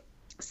right.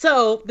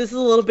 So this is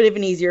a little bit of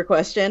an easier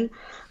question.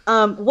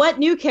 What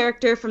new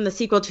character from the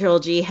sequel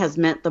trilogy has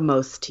meant the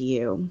most to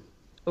you?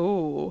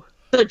 Ooh.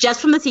 So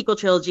just from the sequel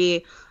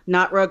trilogy,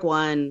 not Rogue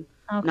One,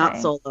 Okay. not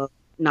Solo,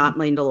 not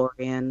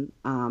Mandalorian,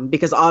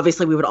 because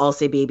obviously we would all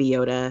say Baby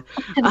Yoda.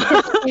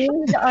 This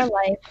changed our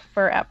life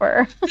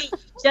forever.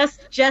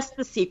 Just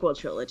the sequel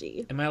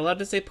trilogy. Am I allowed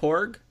to say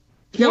Porg?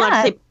 You're allowed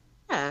Yeah. to say,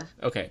 yeah.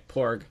 Okay,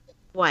 Porg.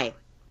 Why?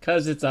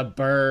 Because it's a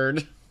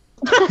bird.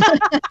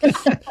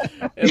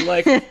 And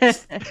like,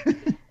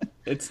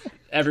 it's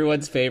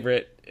everyone's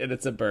favorite, and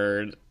it's a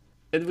bird.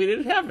 And we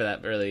didn't have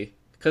that really.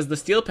 Because the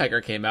Steel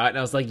Pecker came out, and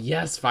I was like,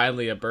 yes,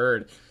 finally a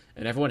bird.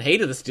 And everyone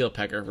hated the Steel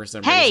Pecker for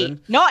some Hey,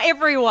 reason. not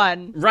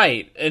everyone.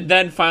 Right. And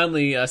then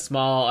finally a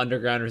small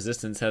underground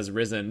resistance has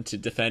risen to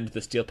defend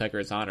the Steel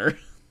Pecker's honor.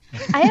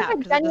 I have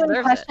a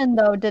genuine question,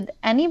 though. Did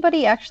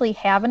anybody actually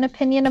have an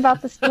opinion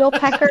about the Steel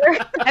Pecker?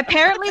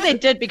 Apparently they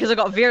did, because it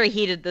got very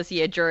heated this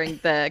year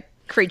during the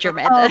Creature Oh,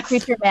 Madness.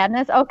 Creature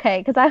Madness?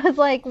 Okay, because I was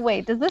like,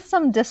 wait, is this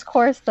some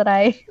discourse that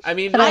I... I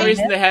mean, that the I only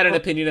reason missed? they had an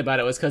opinion about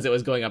it was because it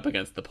was going up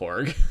against the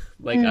Porg.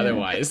 Like,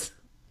 otherwise.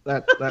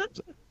 That's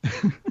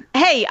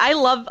Hey,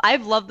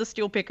 I've loved the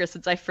Steel Picker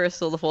since I first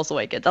saw The Force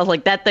Awakens. I was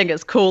like, that thing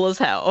is cool as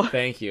hell.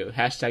 Thank you.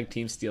 Hashtag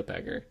Team Steel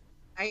Pecker.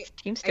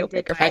 Team Steel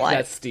Picker for Heck, life.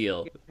 that's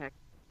steel.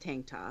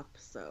 Tank top,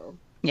 so.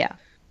 Yeah.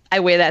 I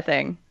wear that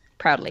thing.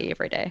 proudly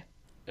every day.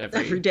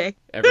 Every day.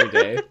 Every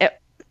day.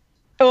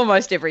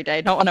 Almost every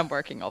day. Not when I'm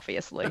working,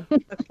 obviously,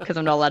 because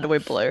I'm not allowed to wear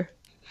blue.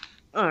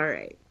 All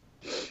right.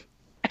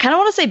 I kind of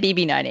want to say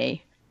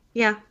BB9E.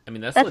 Yeah. I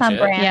mean, that's That's on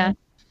legit. brand. Yeah.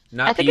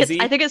 Not I think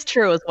easy. I think it's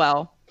true as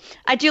well.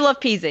 I do love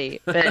PZ,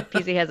 but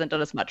PZ hasn't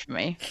done as much for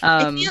me.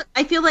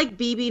 I feel like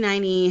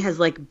BB9E has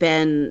like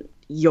been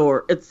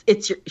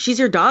she's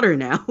your daughter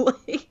now.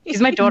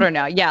 She's my daughter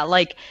now. Yeah,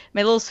 like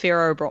my little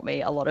Sphero brought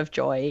me a lot of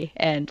joy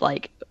and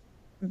like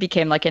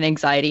became like an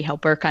anxiety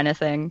helper kind of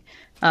thing.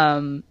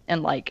 And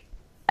like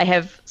I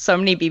have so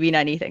many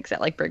BB9E things that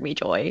like bring me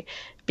joy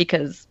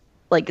because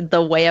like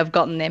the way I've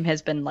gotten them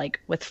has been like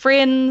with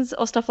friends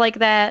or stuff like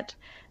that.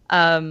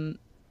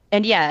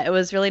 And yeah, it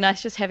was really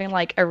nice just having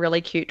like a really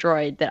cute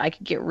droid that I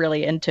could get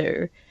really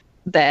into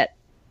that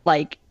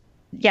like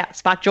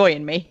sparked joy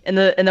in me in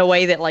the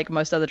way that like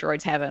most other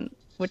droids haven't,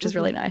 which is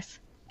really nice.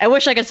 I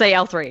wish I could say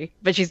L3,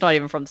 but she's not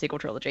even from the sequel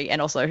trilogy,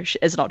 and also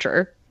it's not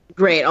true.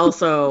 Great.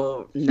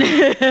 Also,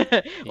 no.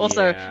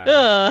 Also,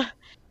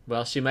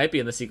 well, she might be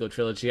in the sequel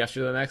trilogy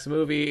after the next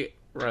movie.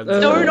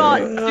 do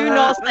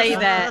not say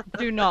that.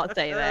 Do not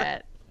say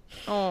that.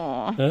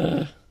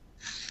 Oh,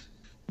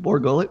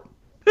 Borg Gullet.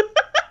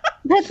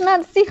 That's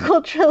not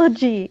sequel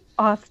trilogy,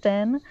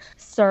 Austin,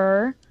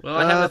 sir. Well,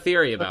 I have a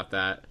theory about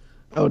that.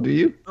 Oh, do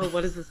you? Oh,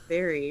 what is this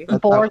theory?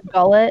 Borg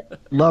Gullet.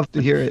 Love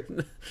to hear it.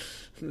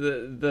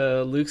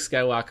 The Luke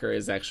Skywalker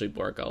is actually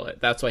Borg Gullet.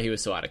 That's why he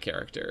was so out of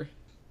character.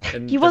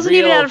 And he wasn't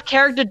even out of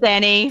character,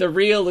 Danny. The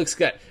real Luke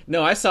Skywalker.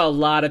 No, I saw a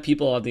lot of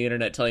people on the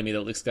internet telling me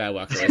that Luke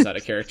Skywalker was out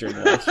of character in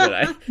The Last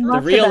Jedi. The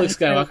real Luke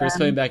Skywalker is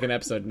coming back in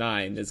Episode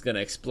 9 is going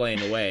to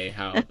explain away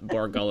how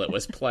Borg Gullet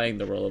was playing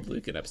the role of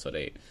Luke in Episode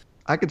 8.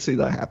 I could see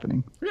that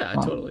happening. Yeah,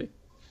 totally.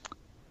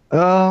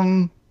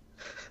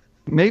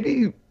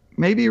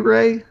 Maybe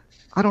Rey.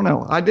 I don't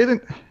know.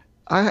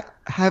 I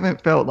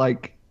haven't felt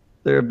like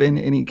there have been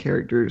any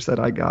characters that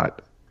I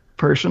got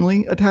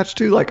personally attached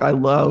to. Like, I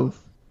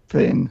love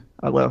Finn.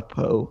 I love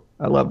Poe.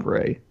 I love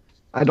Rey.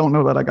 I don't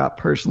know that I got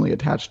personally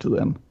attached to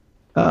them.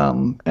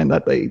 And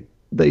that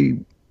they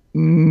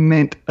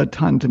meant a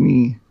ton to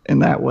me in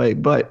that way.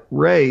 But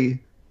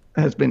Rey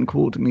has been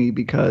cool to me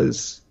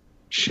because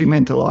she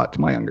meant a lot to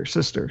my younger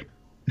sister,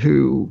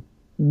 who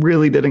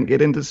really didn't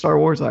get into Star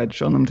Wars. I had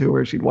shown them to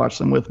her. She'd watch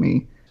them with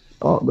me,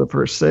 the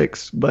first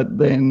 6. But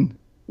then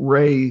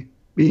Rey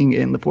being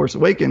in The Force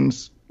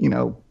Awakens,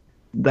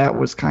 that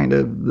was kind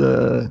of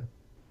the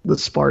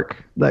spark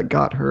that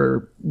got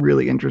her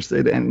really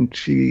interested, and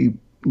she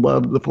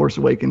loved The Force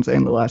Awakens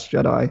and The Last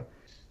Jedi.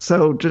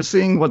 So just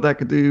seeing what that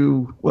could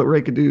do, what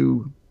Rey could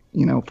do,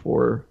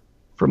 for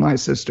my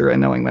sister,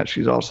 and knowing that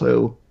she's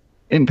also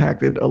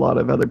impacted a lot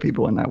of other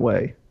people in that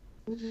way.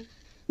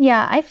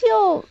 Yeah, I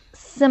feel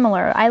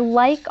similar. I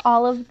like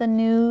all of the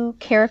new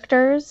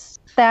characters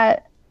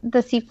that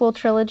the sequel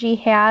trilogy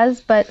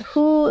has, but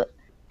who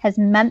has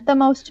meant the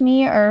most to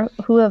me, or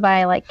who have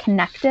I like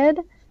connected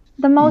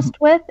the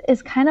most with,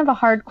 is kind of a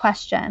hard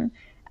question.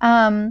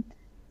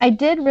 I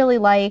did really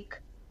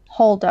like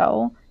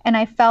Holdo, and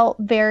I felt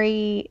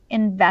very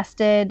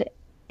invested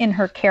in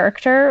her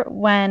character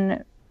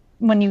when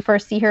you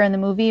first see her in the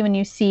movie, when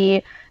you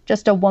see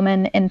just a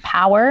woman in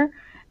power.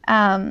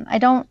 I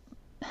don't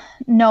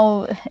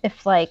know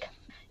if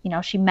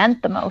she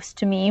meant the most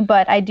to me,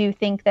 but I do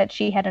think that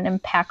she had an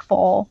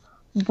impactful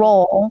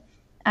role.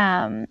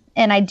 And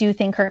I do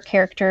think her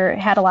character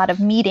had a lot of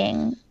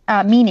meaning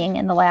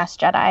in The Last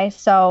Jedi.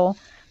 So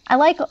I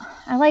like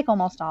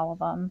almost all of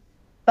them,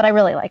 but I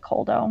really like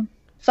Holdo.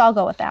 So I'll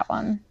go with that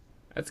one.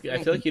 That's good.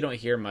 I feel like you don't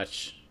hear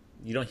much.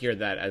 You don't hear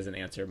that as an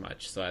answer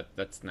much, so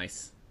that's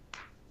nice.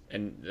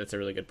 And that's a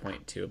really good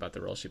point, too, about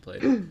the role she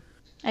played.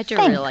 I do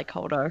really like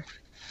Holdo.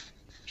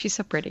 She's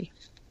so pretty.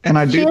 And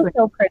I do. She is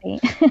so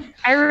pretty.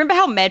 I remember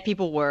how mad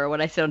people were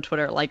when I said on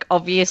Twitter, like,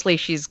 obviously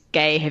she's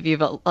gay. Have you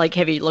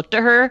looked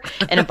at her?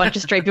 And a bunch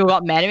of straight people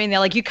got mad at me, and they're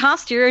like, you can't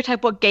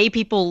stereotype what gay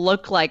people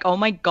look like. Oh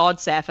my God,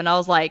 Saf. And I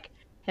was like,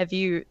 have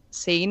you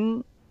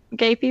seen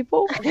gay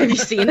people? Have you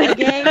seen a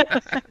gay?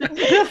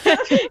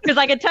 Because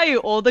I can tell you,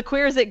 all the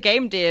queers at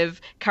Game Dev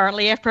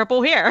currently have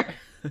purple hair.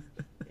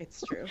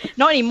 It's true.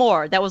 Not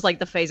anymore. That was like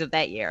the phase of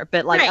that year.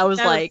 But like, I was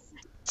like,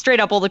 straight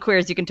up, all the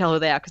queers, you can tell who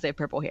they are because they have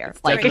purple hair.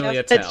 It's definitely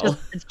a tell.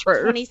 It's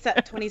true.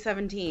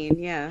 2017,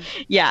 yeah.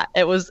 Yeah,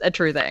 it was a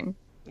true thing.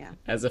 Yeah.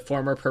 As a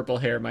former purple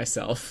hair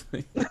myself.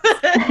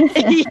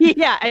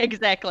 Yeah,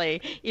 exactly.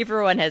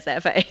 Everyone has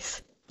that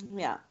face.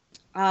 Yeah.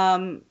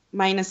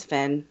 Minus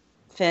Finn.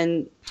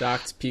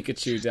 Docked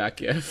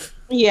Pikachu.gif.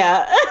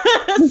 Yeah.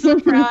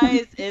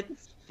 Surprise,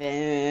 it's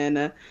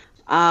Finn.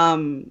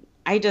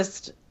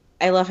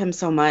 I love him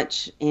so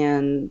much,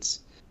 and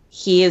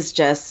he is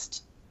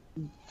just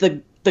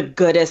the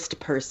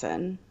goodest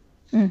person.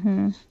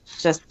 Mm-hmm.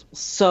 Just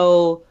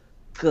so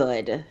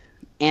good.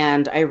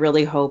 And I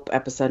really hope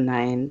episode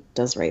 9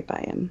 does right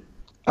by him.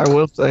 I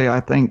will say I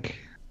think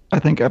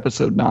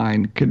episode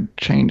 9 could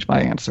change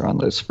my answer on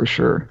this for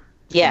sure.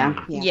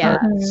 Yeah.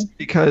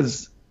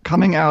 Because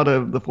coming out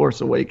of The Force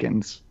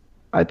Awakens,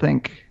 I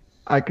think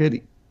I could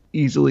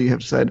easily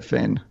have said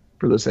Finn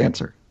for this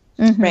answer.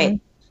 Mhm.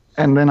 Right.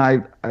 And then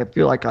I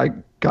feel like I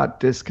got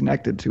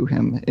disconnected to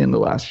him in The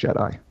Last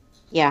Jedi.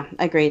 Yeah,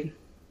 agreed.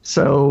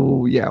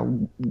 So, yeah,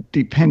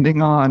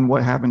 depending on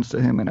what happens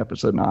to him in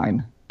episode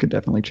 9, could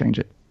definitely change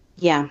it.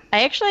 Yeah.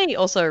 I actually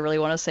also really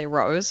want to say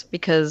Rose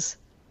because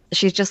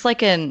she's just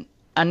like an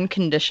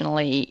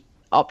unconditionally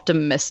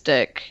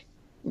optimistic,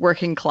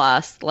 working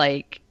class,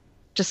 like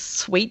just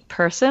sweet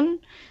person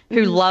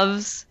who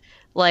loves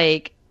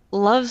the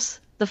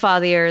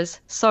Fathiers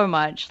so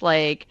much,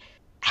 like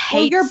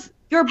hates. Well,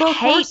 you're both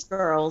horse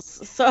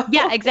girls, so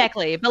Yeah,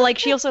 exactly. But like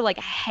she also like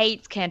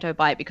hates Canto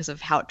Bight because of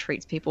how it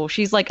treats people.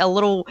 She's like a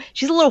little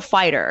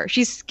fighter.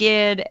 She's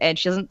scared and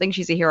she doesn't think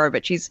she's a hero,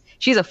 but she's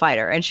a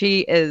fighter, and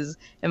she is,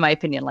 in my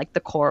opinion, like the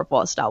core of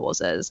what Star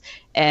Wars is.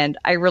 And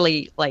I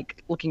really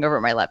like looking over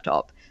at my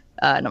laptop,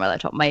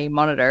 my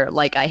monitor.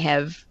 Like I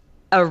have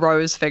a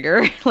Rose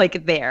figure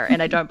like there,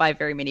 and I don't buy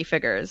very many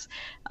figures.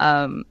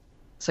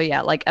 So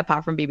yeah, like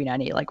apart from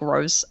BB-9E, like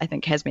Rose, I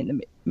think has meant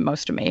the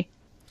most to me.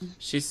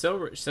 She's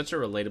such a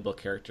relatable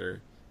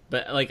character,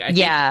 but like I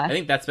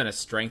think that's been a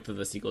strength of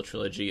the sequel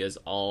trilogy, is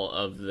all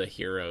of the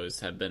heroes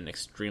have been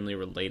extremely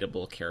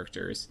relatable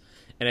characters,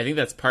 and I think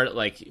that's part of,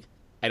 like,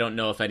 I don't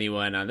know if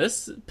anyone on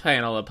this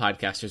panel of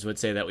podcasters would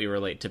say that we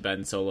relate to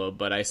Ben Solo,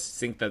 but I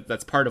think that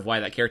that's part of why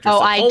that character is so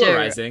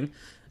polarizing. Do.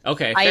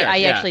 Okay, fair,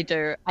 I actually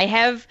do. I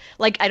have,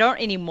 like, I don't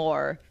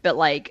anymore, but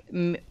like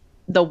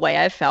the way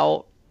I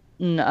felt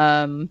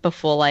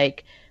before,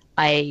 like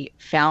I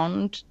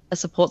found a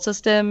support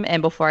system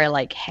and before I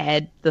like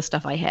had the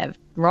stuff I have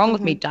wrong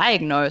with me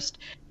diagnosed,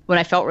 when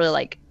I felt really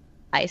like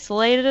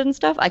isolated and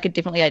stuff, I could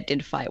definitely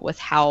identify with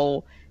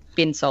how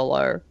Ben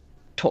Solo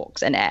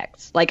talks and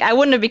acts. Like I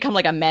wouldn't have become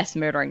like a mass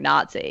murdering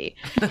Nazi,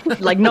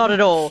 like not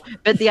at all.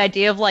 But the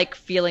idea of like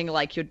feeling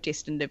like you're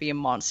destined to be a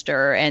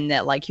monster and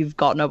that like you've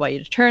got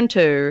nobody to turn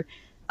to,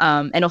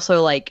 and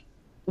also like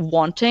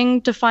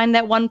wanting to find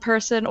that one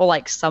person or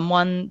like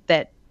someone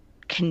that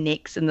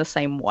connects in the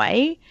same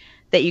way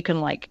that you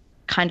can like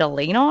kind of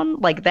lean on,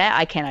 like that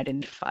I can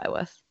identify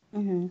with.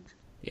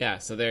 Yeah,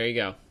 so there you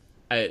go.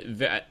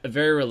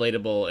 Very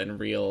relatable and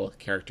real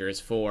characters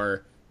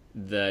for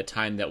the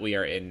time that we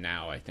are in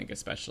now, I think,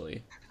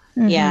 especially.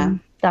 Yeah,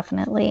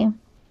 definitely.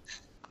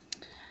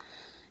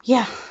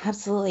 Yeah,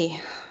 absolutely.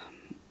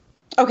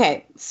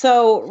 Okay,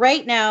 so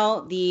right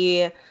now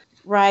the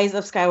Rise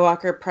of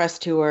Skywalker press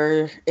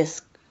tour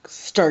is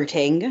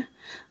starting.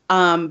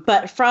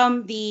 But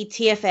from the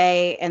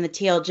TFA and the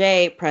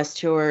TLJ press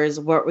tours,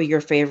 what were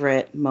your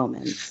favorite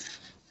moments?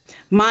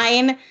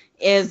 Mine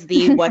is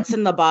the What's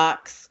in the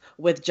Box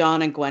with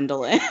John and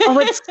Gwendolyn. Oh,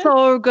 it's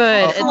so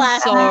good.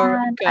 It's so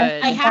good.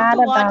 I have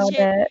to watch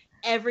it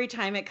every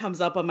time it comes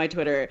up on my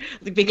Twitter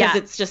because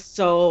it's just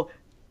so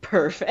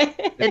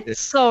perfect. It's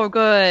so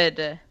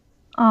good.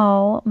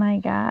 Oh my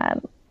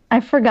God. I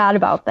forgot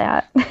about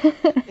that.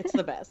 It's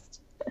the best.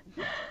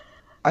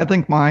 I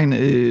think mine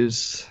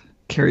is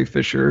Carrie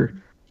Fisher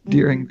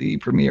during the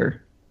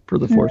premiere for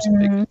The Force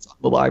Awakens on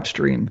the live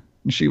stream.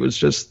 And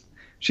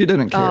she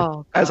didn't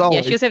care. As always.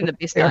 Yeah, she was having the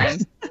best time.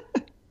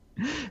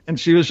 And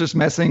she was just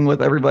messing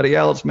with everybody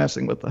else,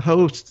 messing with the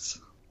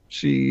hosts.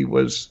 She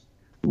was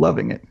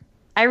loving it.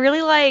 I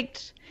really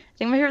liked, I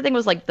think my favorite thing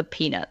was like the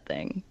peanut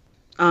thing.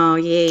 Oh,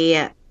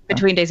 yeah.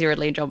 Between Daisy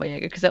Ridley and John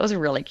Boyega, because that was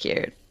really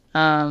cute.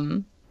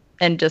 And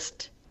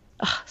just,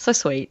 so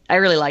sweet. I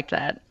really liked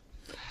that.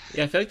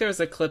 Yeah, I feel like there was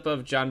a clip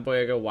of John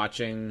Boyega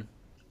watching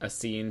a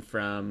scene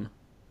from,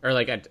 or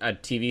like a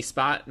TV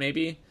spot,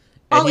 maybe.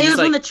 And it was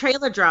like, when the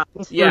trailer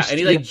dropped. Yeah, and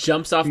he like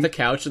jumps off the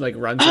couch and like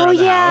runs around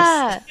the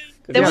house.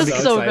 That was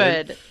so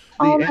good.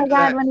 Oh my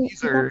God, when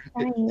teaser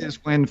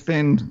is when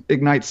Finn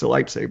ignites the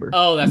lightsaber.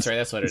 Oh, that's right.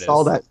 That's what it is.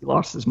 All that, he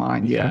lost his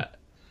mind. Yeah.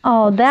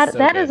 Oh, that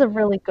So is good. a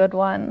really good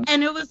one.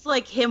 And it was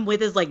like him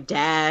with his like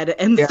dad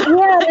and stuff.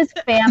 Yeah, his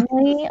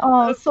family.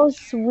 Oh, so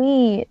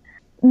sweet.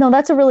 No,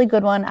 that's a really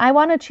good one. I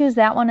want to choose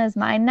that one as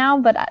mine now,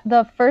 but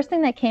the first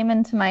thing that came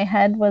into my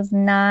head was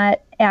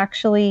not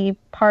actually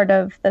part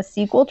of the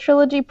sequel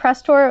trilogy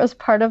press tour. It was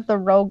part of the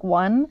Rogue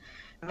One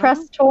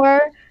press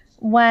tour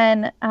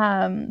when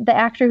the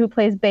actor who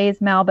plays Baze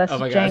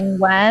Malbus, Jang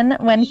Wen,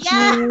 when he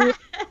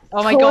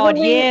oh my God,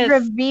 yes,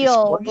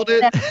 revealed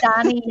that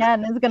Donnie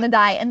Yen is going to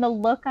die, and the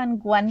look on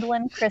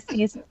Gwendolyn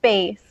Christie's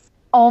face.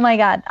 Oh my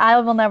God, I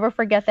will never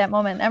forget that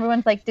moment.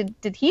 Everyone's like,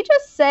 did he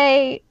just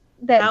say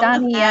that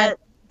Donnie Yen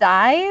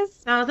dies?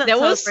 That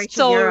was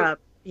so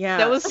Europe. Yeah,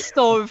 that was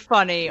so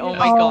funny. Oh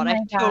my God, I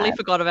totally God.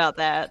 forgot about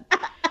that.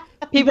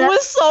 People were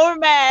so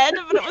mad,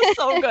 but it was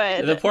so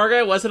good. The poor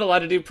guy wasn't allowed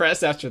to do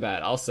press after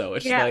that. Also,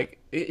 it's like,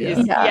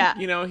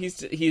 you know,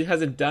 he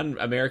hasn't done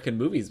American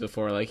movies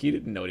before. Like he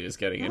didn't know what he was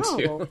getting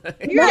into.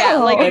 Yeah,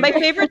 like my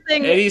favorite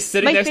thing. And he's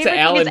sitting next to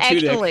Alan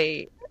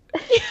Tudyk.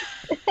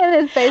 And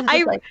his face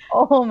is like,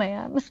 oh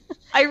man.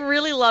 I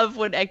really love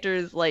when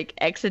actors like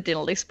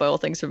accidentally spoil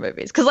things for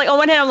movies. Because like on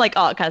one hand I'm like,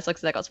 oh, it kind of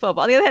sucks that got spoiled.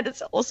 But on the other hand,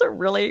 it's also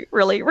really,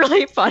 really,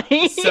 really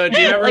funny. So do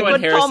you remember like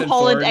when Harrison Tom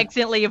Holland Ford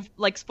accidentally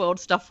like spoiled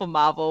stuff for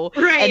Marvel,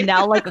 Right. and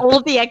now like all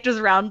of the actors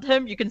around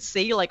him, you can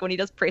see like when he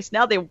does press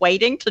now, they're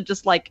waiting to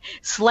just like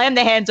slam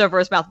their hands over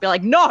his mouth, and be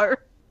like, no,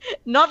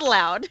 not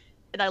allowed.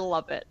 And I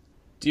love it.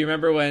 Do you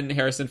remember when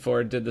Harrison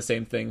Ford did the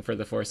same thing for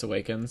The Force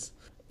Awakens?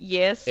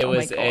 Yes. It oh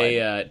was my God.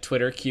 a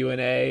Twitter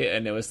Q&A,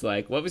 and it was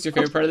like, what was your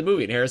favorite part of the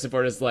movie? And Harrison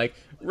Ford is like,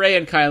 Rey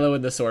and Kylo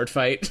in the sword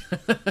fight.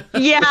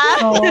 Yeah.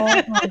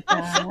 Oh my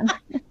god.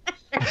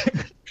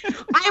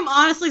 I am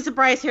honestly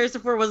surprised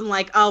Harrison Ford wasn't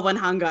like, oh, when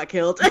Han got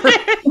killed.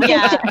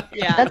 Yeah.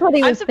 That's what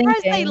he I'm was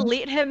surprised thinking. they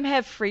let him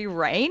have free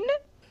reign.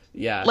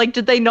 Yeah. Like,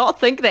 did they not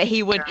think that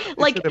he would?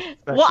 Like, should have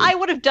expected. what I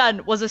would have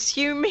done was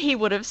assume he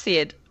would have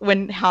said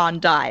when Han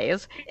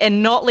dies,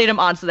 and not let him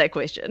answer that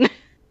question.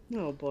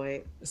 Oh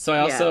boy. So I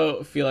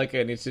also feel like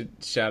I need to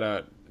shout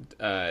out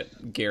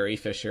Gary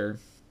Fisher.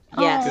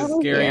 Yes. Because Oh,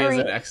 Gary Gary.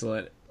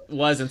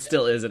 was and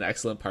still is an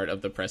excellent part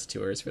of the press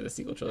tours for the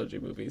sequel trilogy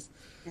movies.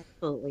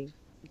 Absolutely.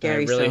 And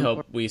Gary. I really so hope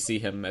important. we see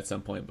him at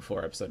some point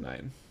before episode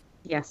 9.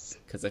 Yes.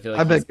 Because I feel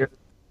like I bet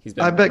he's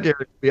been... I bet Gary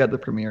will be at the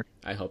premiere.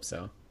 I hope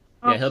so.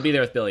 Oh. Yeah, he'll be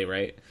there with Billy,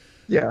 right?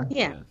 Yeah.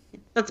 Yeah.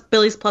 That's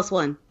Billy's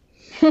 +1.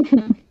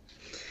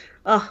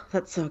 Oh,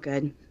 that's so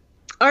good.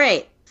 All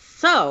right.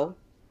 So,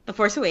 The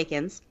Force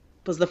Awakens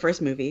was the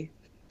first movie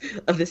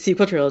of the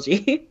sequel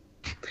trilogy.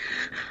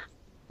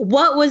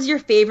 What was your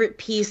favorite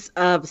piece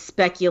of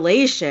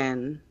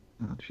speculation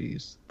Oh,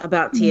 jeez.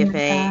 about Oh,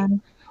 TFA? God.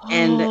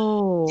 And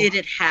Oh. did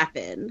it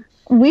happen?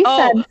 We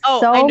Oh, said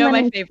so I know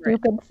my many favorite.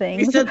 stupid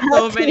things We said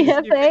so about many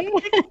TFA.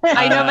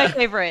 I know my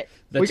favorite.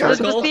 The We got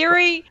Turkle?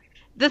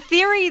 The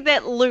theory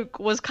that Luke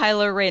was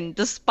Kylo Ren,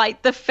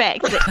 despite the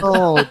fact that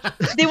Oh,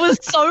 there was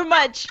so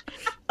much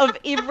of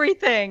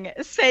everything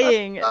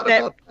saying Forgot that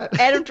about that.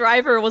 Adam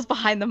Driver was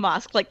behind the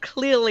mask. Like,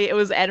 clearly it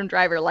was Adam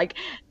Driver. Like,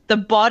 the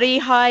body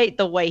height,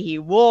 the way he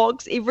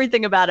walks,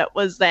 everything about it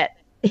was that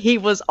he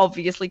was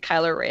obviously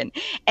Kylo Ren.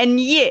 And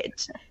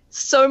yet,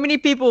 so many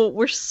people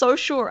were so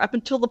sure up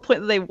until the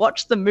point that they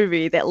watched the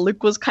movie that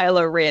Luke was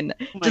Kylo Ren.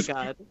 Oh my Just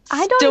god.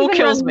 I don't still even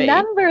kills me.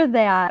 remember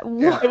that.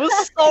 Yeah. It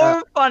was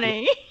so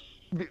funny.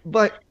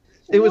 But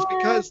it was What?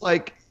 because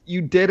like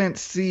you didn't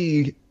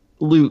see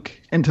Luke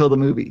until the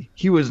movie.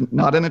 He was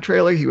not in a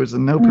trailer. He was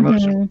in no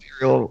promotional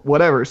material,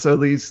 whatever. So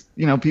these,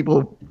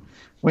 people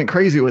went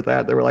crazy with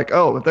that. They were like,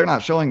 "Oh, if they're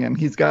not showing him,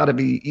 he's got to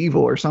be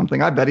evil or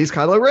something. I bet he's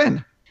Kylo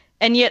Ren."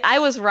 And yet I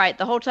was right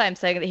the whole time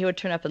saying that he would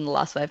turn up in the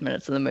last 5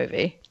 minutes of the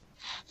movie.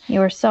 You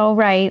were so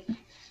right.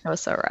 I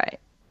was so right.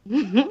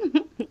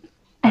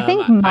 I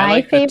think I my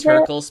like favorite. the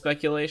Turkle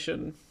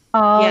speculation.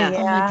 Oh Yeah. yeah.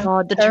 Oh my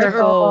God, the Turkle.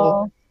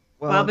 turtle.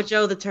 Well, Baba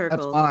Joe the that's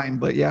Turkle. fine,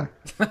 but yeah,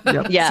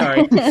 yep, Yeah.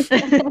 Sorry.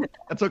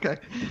 that's okay.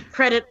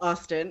 Credit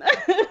Austin.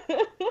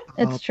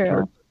 It's Oh,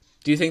 true.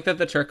 Do you think that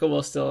the Turkle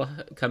will still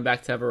come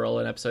back to have a role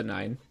in episode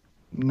 9?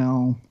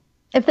 No,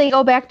 If they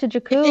go back to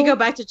Jakku, They go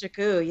back to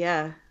Jakku,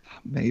 yeah.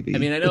 maybe. I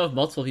mean, I know of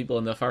multiple people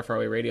in the Far Far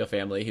Away Radio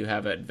family who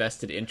have a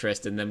vested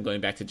interest in them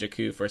going back to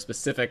Jakku for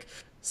specific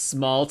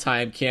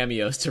small-time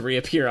cameos to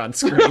reappear on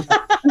screen.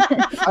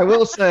 I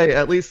will say,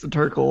 at least the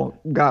Turkle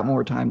got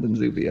more time than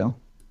Zuvio.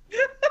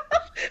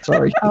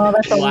 Sorry. oh,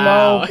 that's a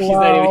Wow, low he's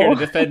not even here to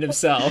blow. defend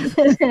himself.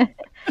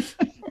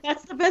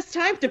 That's the best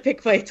time to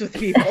pick fights with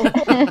people.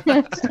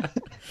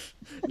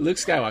 Luke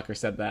Skywalker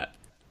said that.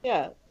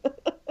 Yeah.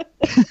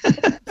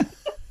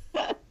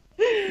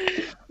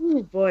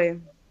 Oh boy.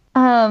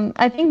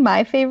 I think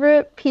my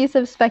favorite piece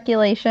of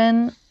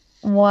speculation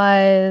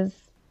was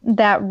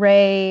that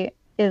Rey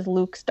is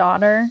Luke's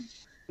daughter.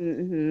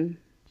 Mm-hmm.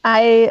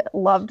 I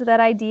loved that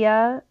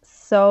idea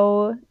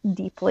so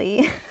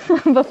deeply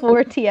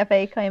before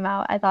TFA came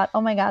out. I thought,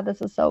 oh my god,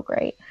 this is so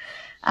great.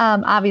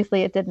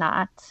 Obviously, it did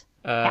not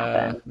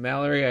happen.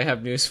 Mallory, I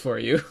have news for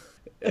you.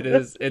 It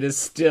is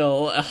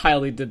still a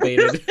highly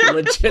debated,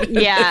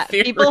 legitimate Yeah,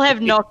 theory. people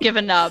have not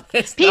given up.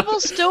 It's People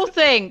not- still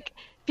think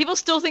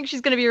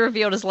she's going to be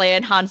revealed as Leia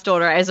and Han's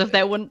daughter, as if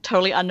that wouldn't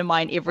totally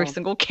undermine every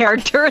single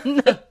character in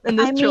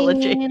this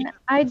trilogy. mean,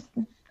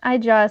 I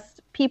just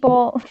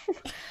people.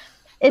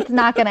 It's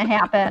not going to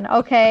happen.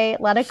 Okay,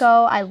 let it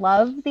go. I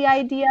love the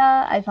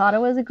idea. I thought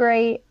it was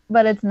great,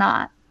 but it's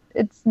not.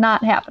 It's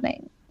not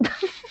happening.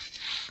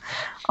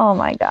 Oh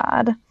my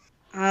god.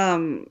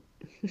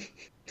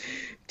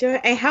 Do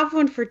I have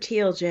one for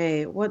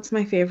TLJ? What's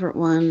my favorite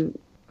one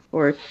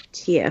for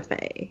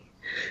TFA?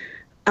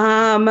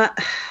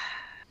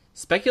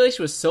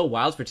 Speculation was so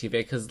wild for TVA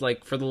because,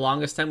 like, for the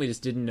longest time, we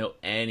just didn't know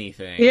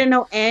anything. We didn't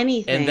know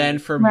anything. And then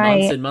for Right.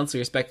 months and months, we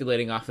were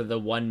speculating off of the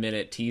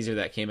 1-minute teaser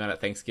that came out at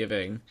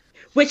Thanksgiving.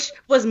 which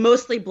was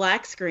mostly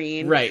black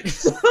screen. Right.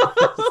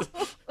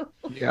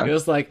 Yeah. It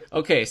was like,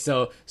 okay,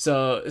 so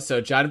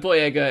John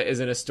Boyega is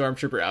in a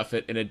stormtrooper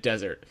outfit in a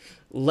desert.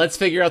 Let's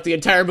figure out the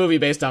entire movie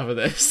based off of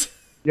this.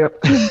 Yep.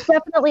 He's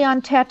definitely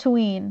on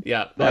Tatooine.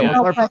 Yeah. That yeah. was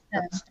No our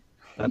question.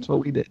 That's what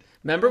we did.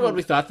 Remember when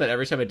we thought that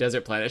every time a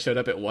desert planet showed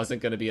up, it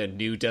wasn't going to be a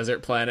new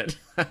desert planet?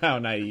 How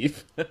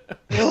naive.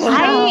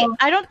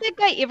 I don't think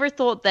I ever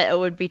thought that it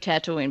would be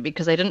Tatooine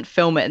because they didn't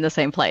film it in the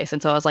same place.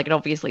 And so I was like, it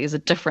obviously is a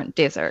different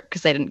desert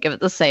because they didn't give it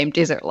the same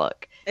desert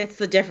look. It's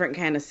the different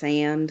kind of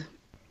sand.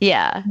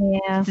 Yeah.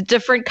 It's a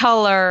different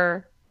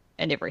color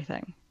and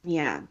everything.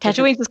 Yeah.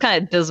 Tatooine's just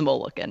kind of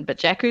dismal looking, but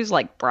Jakku's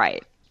like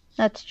bright.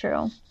 That's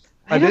true.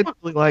 I did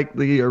really like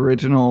the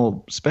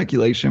original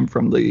speculation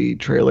from the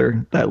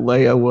trailer that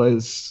Leia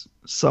was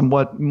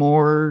somewhat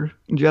more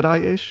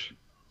Jedi-ish.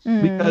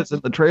 Because in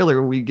the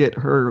trailer, we get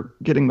her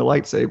getting the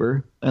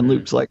lightsaber, and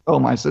Luke's like, oh,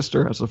 my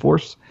sister has the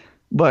Force.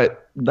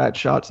 But that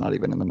shot's not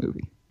even in the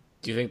movie.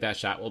 Do you think that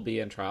shot will be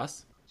in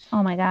Tross?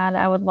 Oh my god,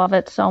 I would love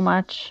it so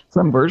much.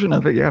 Some version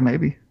of it, yeah,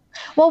 maybe.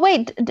 Well,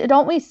 wait,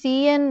 don't we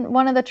see in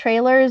one of the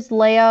trailers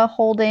Leia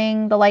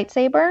holding the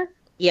lightsaber?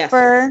 Yes.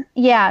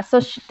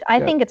 So I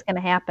think it's going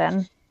to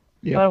happen.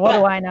 Yeah. But what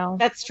do I know?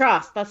 That's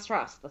Tross. That's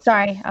Tross.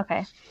 Sorry,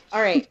 okay.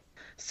 All right.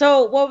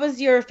 So what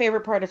was your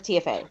favorite part of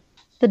TFA?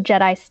 The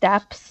Jedi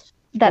Steps,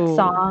 that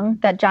song,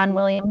 that John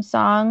Williams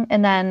song,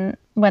 and then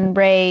when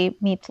Rey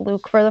meets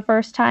Luke for the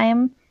first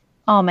time.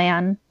 Oh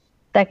man,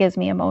 that gives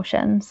me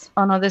emotions.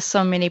 Oh no, there's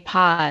so many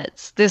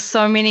parts. There's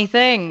so many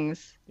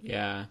things.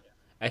 Yeah.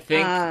 I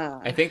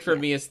think for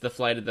me it's the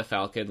flight of the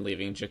Falcon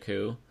leaving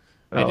Jakku.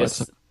 It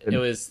was,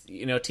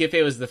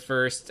 TFA was the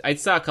first. I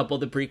saw a couple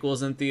of the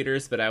prequels in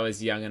theaters, but I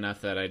was young enough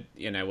that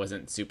I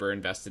wasn't super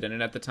invested in it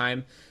at the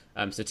time.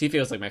 So TFA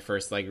was like my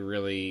first, like,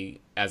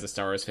 really, as a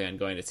Star Wars fan,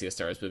 going to see a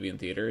Star Wars movie in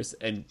theaters.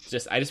 And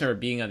I just remember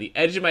being on the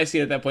edge of my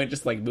seat at that point,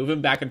 just like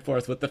moving back and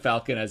forth with the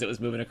Falcon as it was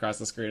moving across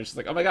the screen. It's just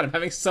like, oh my god, I'm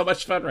having so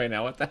much fun right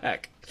now. What the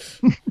heck?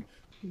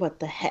 What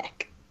the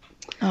heck?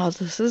 Oh,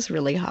 this is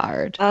really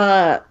hard.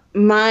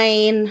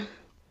 Mine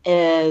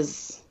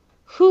is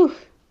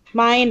the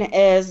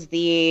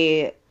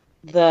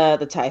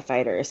TIE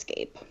Fighter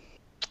escape.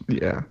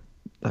 Yeah,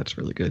 that's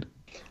really good.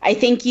 I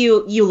think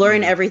you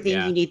learn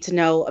everything you need to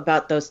know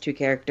about those two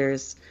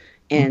characters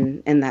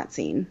in that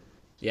scene.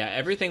 Yeah,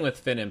 everything with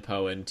Finn and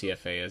Poe in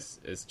TFA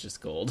is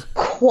just gold.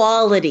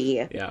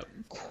 Quality. Yeah.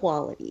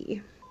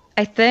 Quality.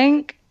 I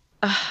think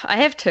I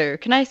have two.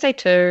 Can I say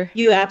two?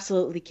 You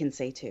absolutely can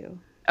say two.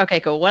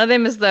 Okay, cool. One of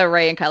them is the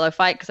Rey and Kylo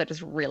fight because I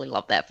just really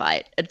love that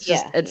fight. It's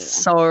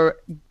just so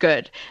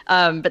good.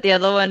 But the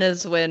other one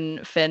is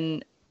when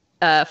Finn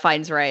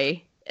finds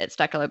Rey at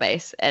Starkiller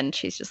Base and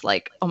she's just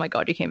like, "Oh my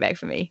god, you came back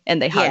for me,"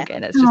 and they hug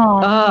and it's just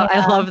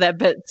I love that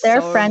bit.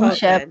 Their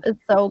friendship is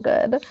so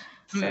good.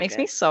 It makes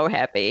me so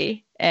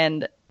happy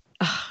and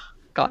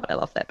God, I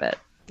love that bit.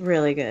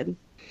 Really good.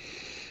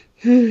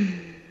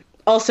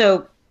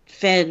 Also,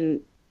 Finn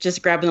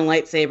just grabbing the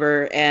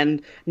lightsaber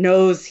and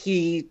knows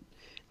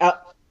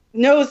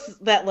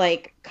that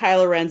like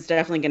Kylo Ren's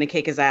definitely going to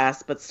kick his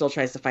ass, but still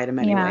tries to fight him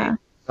anyway. Yeah.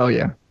 Oh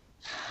yeah.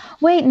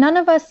 Wait, none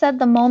of us said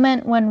the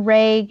moment when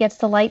Rey gets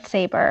the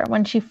lightsaber,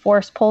 when she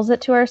force pulls it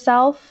to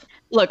herself.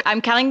 Look,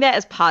 I'm counting that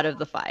as part of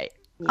the fight.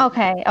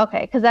 Okay,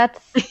 because that's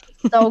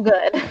so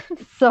good.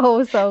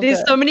 so good.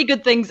 There's so many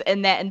good things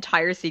in that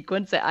entire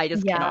sequence that I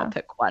just cannot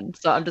pick one.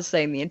 So I'm just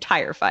saying the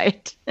entire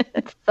fight.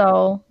 It's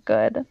so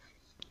good.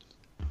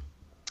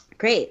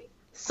 Great.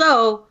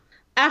 So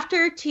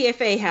after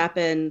TFA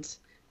happened,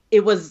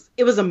 it was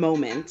a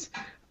moment.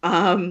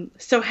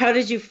 So how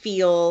did you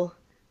feel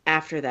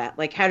after that?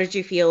 Like, how did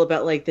you feel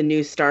about like the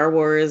new Star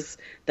Wars,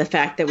 the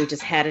fact that we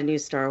just had a new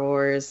Star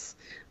Wars,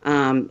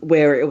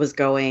 where it was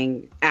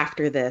going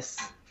after this,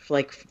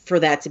 like for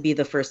that to be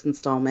the first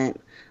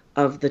installment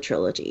of the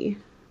trilogy?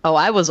 Oh,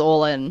 I was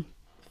all in.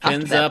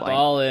 Fins up,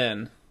 all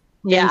in.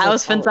 Yeah, I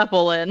was fins up,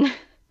 all in.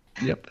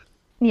 Yep.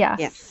 Yeah.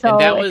 So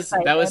and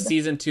that was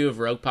season 2 of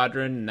Rogue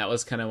Podron, and that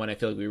was kind of when I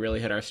feel like we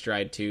really hit our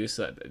stride too.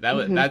 So that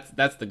was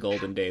that's the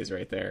golden days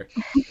right there.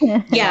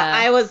 Yeah,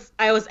 I was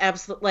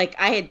absolutely like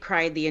I had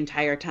cried the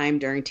entire time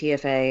during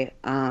TFA.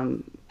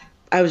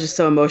 I was just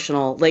so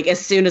emotional. Like as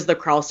soon as the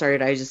crawl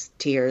started, I just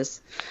tears.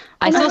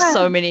 I saw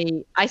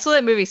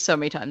that movie so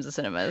many times in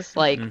cinemas.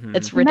 Like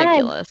it's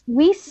ridiculous. Meg,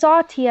 we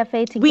saw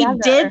TFA together. We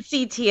did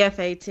see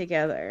TFA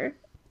together.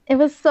 It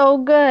was so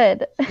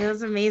good. It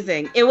was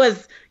amazing. It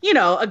was,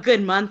 a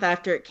good month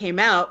after it came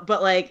out,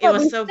 but like it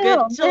was so good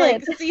to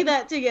like see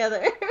that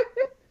together.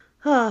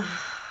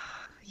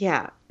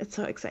 Yeah, it's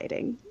so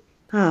exciting.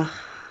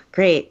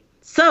 Great.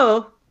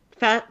 So,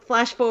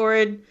 flash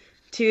forward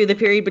to the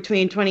period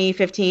between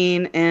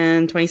 2015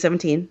 and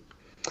 2017.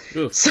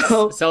 Oof.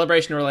 So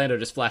Celebration Orlando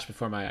just flashed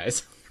before my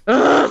eyes.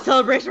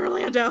 Celebration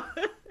Orlando.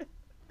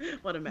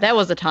 What a mess. That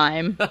was a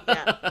time.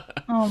 Yeah.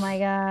 Oh my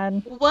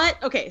god.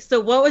 So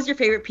what was your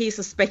favorite piece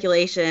of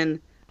speculation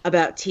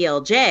about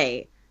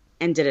TLJ,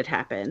 and did it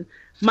happen?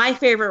 My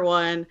favorite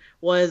one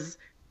was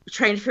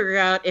trying to figure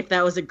out if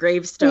that was a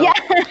gravestone. Yes,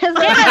 that's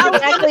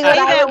exactly what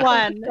I was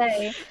going to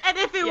say. And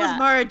if it was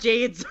Mara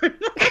Jade's or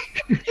not.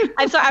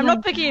 I'm sorry, I'm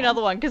not picking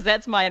another one because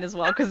that's mine as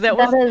well. Because that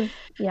was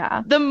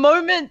the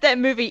moment that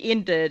movie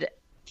ended.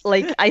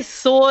 Like I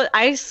saw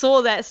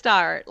that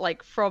start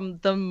like from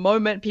the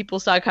moment people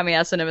started coming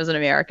out of cinemas in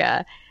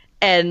America,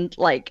 and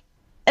like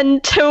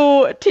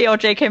until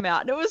TLJ came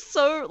out. And it was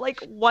so, like,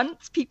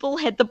 once people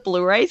had the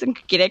Blu-rays and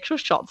could get actual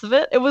shots of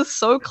it, it was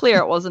so clear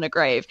it wasn't a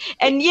grave.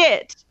 And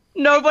yet,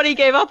 nobody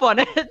gave up on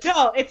it.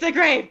 No, it's a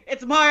grave.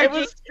 It's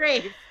Margie's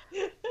grave.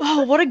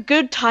 Oh, what a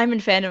good time in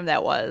fandom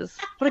that was.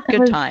 What a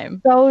good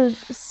time.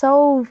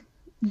 So,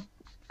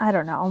 I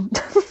don't know.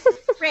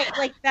 Right,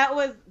 like that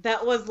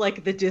was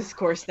like the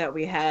discourse that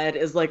we had,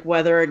 is like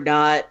whether or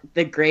not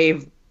the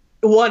grave,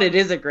 one, it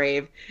is a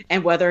grave,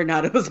 and whether or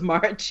not it was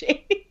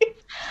Margie.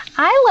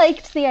 I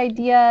liked the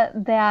idea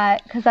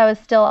that, because I was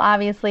still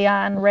obviously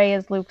on Rey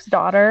as Luke's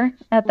daughter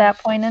at that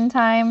point in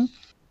time,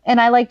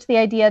 and I liked the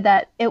idea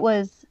that it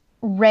was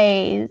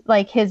Rey,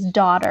 like his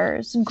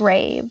daughter's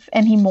grave,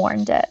 and he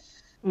mourned it.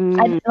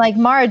 Like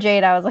Mara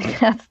Jade, I was like,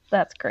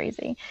 that's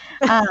crazy.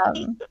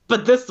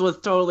 But this was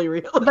totally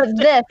realistic. But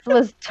this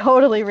was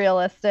totally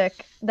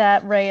realistic,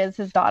 that Rey is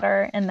his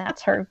daughter, and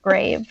that's her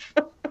grave.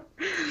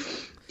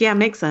 Yeah,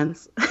 makes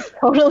sense.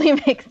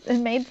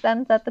 It made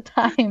sense at the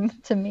time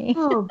to me.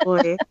 Oh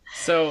boy.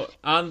 So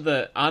on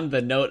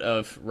the note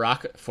of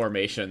rock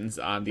formations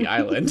on the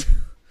island,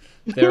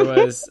 there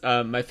was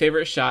my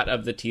favorite shot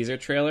of the teaser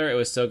trailer. It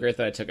was so great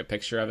that I took a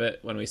picture of it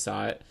when we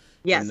saw it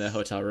in the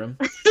hotel room.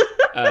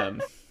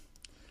 One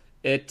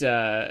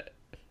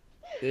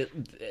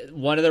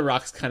of the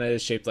rocks kind of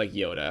is shaped like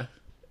Yoda,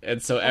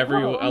 and so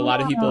a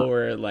lot of people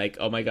were like,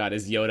 "Oh my god,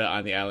 is Yoda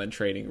on the island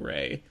training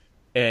Rey?"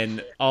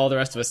 And all the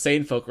rest of us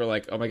sane folk were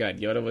like, "Oh my god,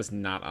 Yoda was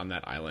not on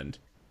that island."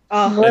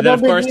 And then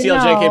of course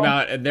TLJ came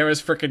out, and there was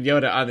frickin'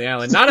 Yoda on the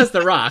island, not as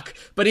the Rock,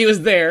 but he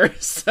was there.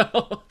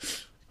 So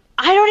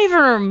I don't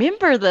even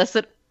remember this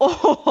at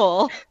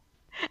all.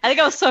 I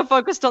think I was so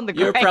focused on the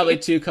grave. You're probably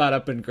too caught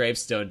up in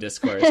gravestone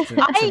discourse to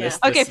miss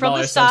the from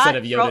smaller the start, subset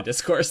of Yoda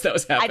discourse that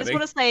was happening. I just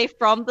want to say,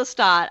 from the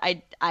start,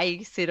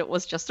 I said it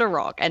was just a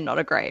rock and not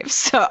a grave.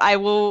 So I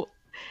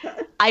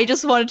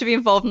just wanted to be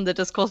involved in the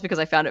discourse because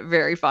I found it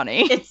very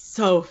funny. It's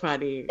so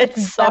funny.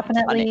 It's so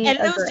funny. And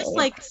it was just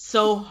like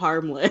so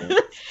harmless.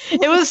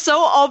 It was so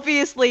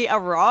obviously a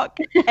rock,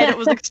 and it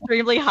was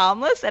extremely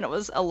harmless, and it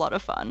was a lot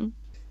of fun.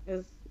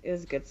 It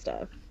was good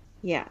stuff.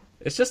 Yeah.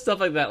 It's just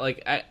stuff like that.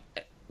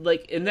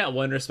 Like in that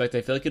one respect,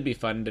 I feel like it'd be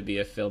fun to be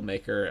a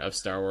filmmaker of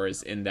Star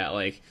Wars, in that,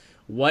 like,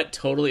 what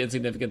totally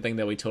insignificant thing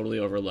that we totally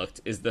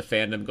overlooked is the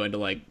fandom going to,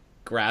 like,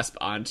 grasp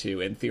onto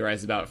and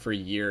theorize about for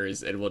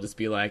years, and we'll just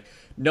be like,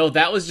 no,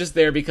 that was just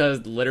there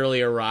because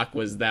literally a rock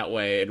was that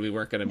way and we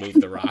weren't going to move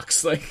the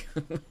rocks. Like,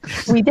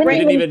 we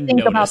didn't even think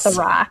notice. About the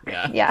rock.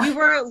 Yeah. We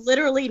were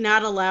literally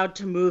not allowed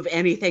to move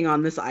anything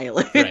on this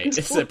island. Right,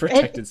 it's a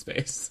protected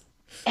space.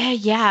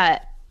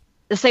 Yeah.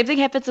 The same thing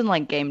happens in,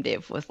 like, game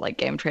dev with, like,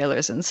 game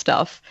trailers and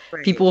stuff.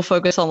 Right. People will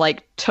focus on,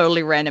 like,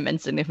 totally random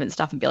insignificant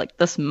stuff and be like,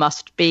 this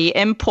must be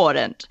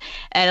important.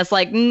 And it's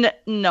like,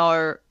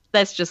 no,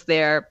 that's just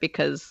there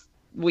because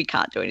we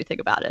can't do anything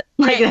about it.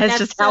 Like, that's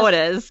just how it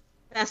is.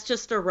 That's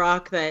just a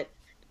rock that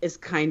is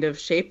kind of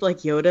shaped like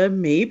Yoda,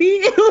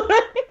 maybe?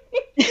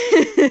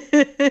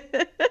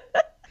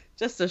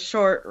 Just a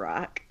short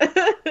rock.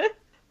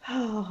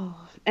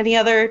 Any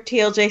other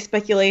TLJ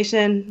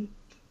speculation?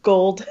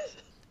 Gold?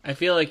 I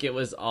feel like it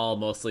was all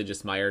mostly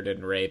just mired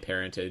in Rey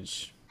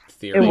parentage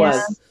theories. It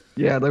was.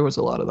 Yeah, there was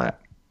a lot of that.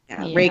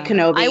 Yeah. Rey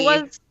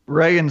Kenobi.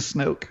 Rey and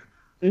Snoke.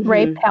 Mm-hmm.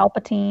 Rey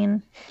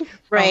Palpatine.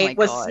 Rey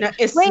was Wait,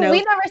 Snoke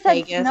we never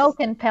said Plagueis? Snoke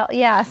and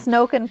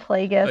Snoke and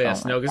Plagueis. Oh yeah,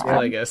 Snoke is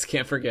Plagueis.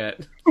 Can't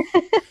forget.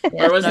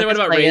 Yeah, or wasn't there one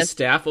about Rey's Plagueis.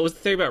 staff? What was the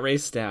theory about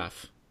Rey's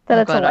staff? That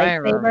it's a God, I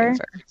lightsaber.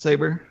 remember.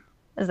 Saber.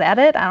 Is that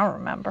it? I don't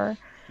remember.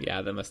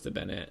 Yeah, that must have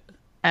been it.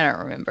 I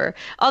don't remember.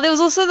 Oh, there was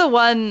also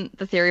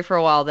the theory for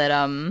a while that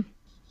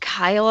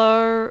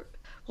Kylo,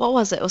 what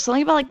was it? It was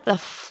something about, like, the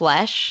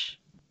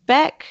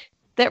flashback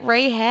that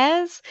Rey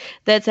has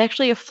that's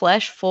actually a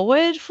flash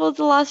forward for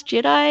The Last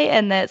Jedi,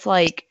 and that's,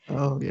 like,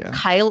 oh yeah,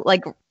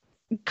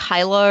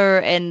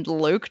 Kylo and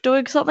Luke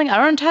doing something. I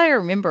don't entirely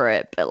remember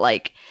it, but,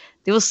 like,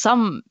 there was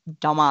some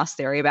dumbass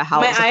theory about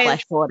how it was a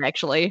flash forward,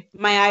 actually.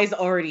 My eyes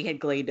already had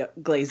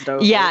glazed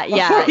over. Yeah.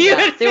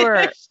 There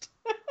were.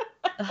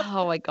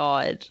 Oh my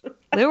god.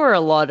 There were a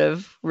lot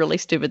of really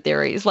stupid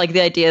theories. Like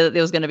the idea that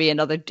there was going to be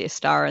another Death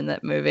Star in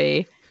that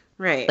movie.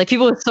 Right. Like,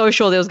 people were so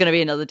sure there was going to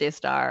be another Death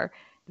Star.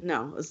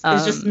 No, it's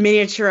just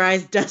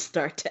miniaturized Death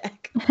Star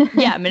tech.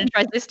 Yeah,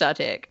 miniaturized Death Star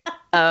tech.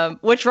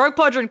 Which Rogue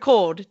Podron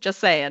called, just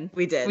saying.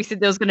 We did. We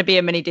said there was going to be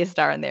a mini Death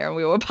Star in there, and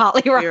we were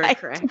partly right.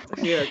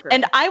 We were correct.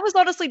 And I was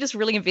honestly just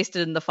really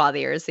invested in the father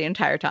ears the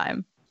entire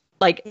time.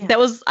 Like,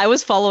 I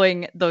was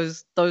following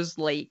those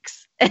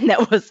leaks, and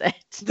that was it.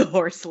 The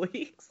horse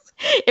leaks.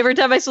 Every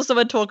time I saw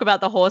someone talk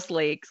about the horse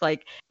leaks,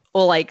 like,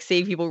 or like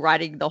seeing people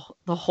riding the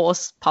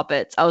horse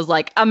puppets, I was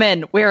like, I'm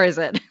in. Where is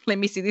it? Let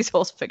me see these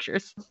horse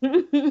pictures.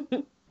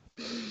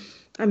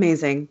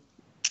 Amazing.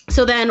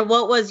 So then,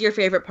 what was your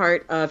favorite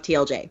part of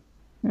TLJ?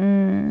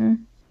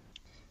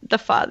 The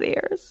father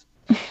ears.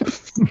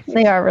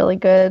 They are really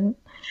good.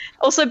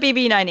 Also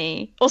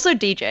BB9E. Also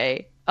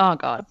DJ. Oh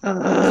god.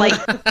 Oh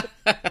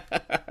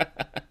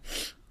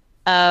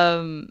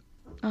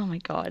my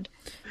god.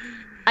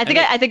 I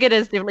think it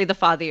is definitely the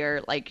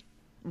father, like,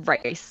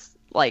 race,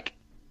 like,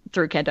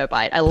 through Canto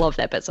Bight. I love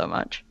that bit so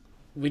much.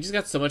 We just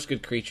got so much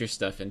good creature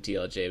stuff in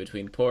TLJ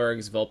between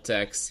Porgs,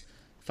 Vulptex,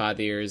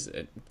 Fathirs,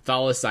 and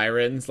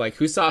Thalasirens. Like,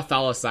 who saw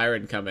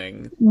Thalasiren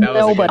coming? That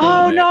was a good Oh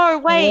moment. no,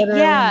 wait, Literally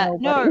yeah.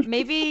 nobody. No,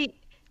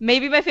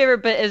 maybe my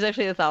favorite bit is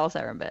actually the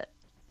Thalasiren bit.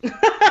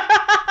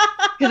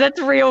 Because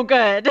that's real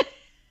good.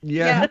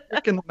 Yeah,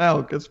 drinking the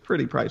milk is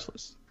pretty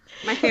priceless.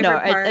 My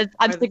favorite part.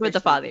 I'm sticking with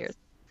the Fathirs.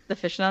 The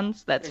fish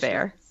nuns, that's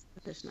fair.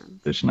 The fish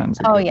nuns. Fish nuns.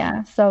 Oh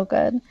yeah, so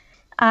good.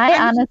 I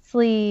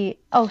honestly.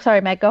 Oh,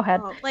 sorry, Meg. Go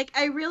ahead. Oh, like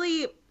I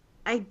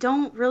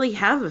don't really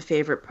have a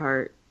favorite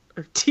part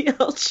of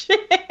TLJ.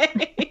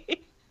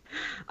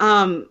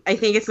 I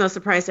think it's no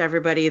surprise to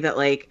everybody that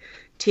like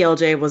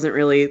TLJ wasn't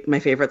really my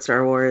favorite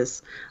Star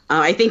Wars.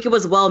 I think it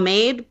was well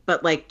made,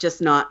 but like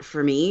just not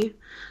for me.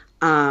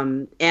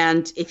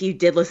 And if you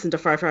did listen to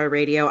Far Far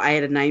Radio, I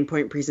had a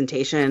 9-point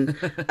presentation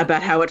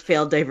about how it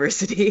failed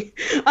diversity.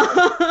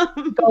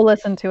 Go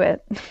listen to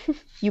it.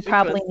 You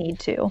probably need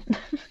to.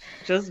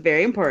 Just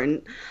very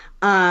important.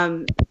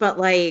 But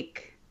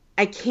like,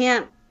 I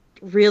can't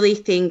really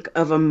think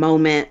of a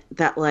moment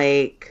that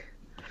like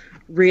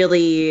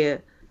really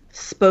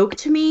spoke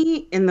to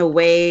me in the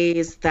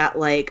ways that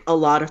like a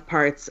lot of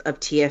parts of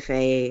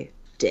TFA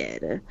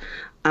did.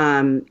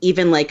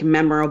 Even like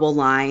memorable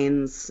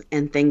lines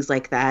and things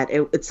like that.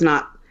 It's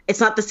not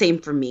the same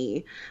for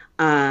me.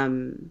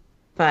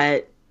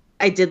 But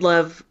I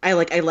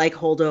like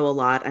Holdo a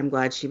lot. I'm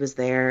glad she was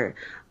there.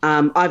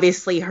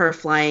 Obviously her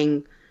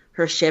flying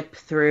her ship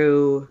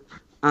through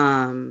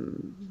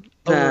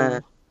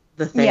the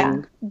thing.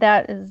 Yeah,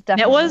 that is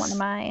definitely It was one of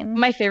mine.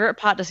 my favorite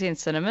part to see in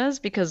cinemas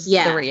because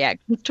the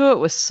reactions to it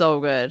was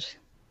so good.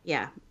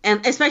 Yeah.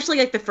 And especially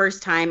like the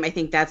first time, I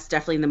think that's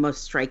definitely the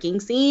most striking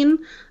scene,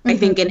 I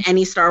think, in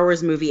any Star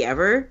Wars movie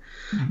ever.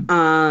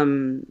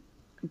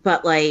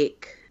 But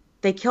like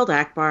they killed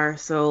Akbar,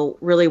 so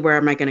really where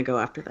am I going to go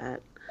after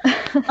that?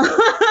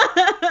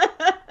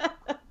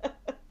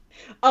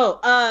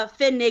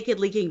 Finn naked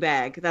leaking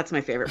bag. That's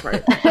my favorite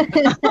part.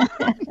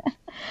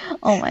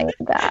 Oh my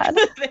god.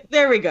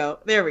 There we go.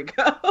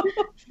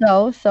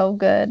 So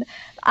good.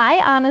 I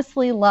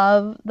honestly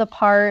love the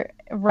part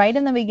right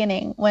in the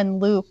beginning when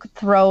Luke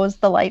throws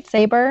the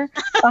lightsaber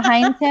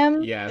behind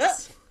him.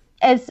 Yes.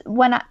 As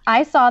when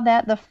I saw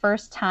that the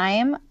first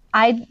time,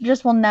 I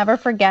just will never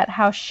forget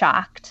how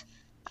shocked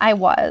I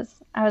was.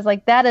 I was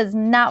like, that is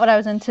not what I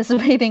was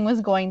anticipating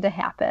was going to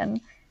happen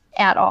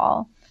at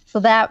all. So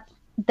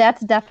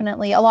that's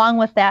definitely, along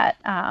with that,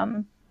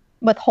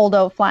 with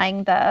Holdo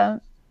flying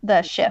the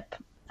ship,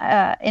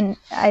 and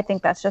I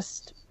think that's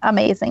just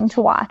amazing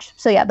to watch.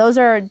 So yeah, those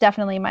are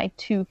definitely my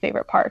two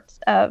favorite parts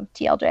of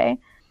TLJ.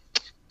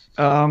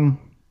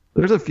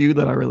 There's a few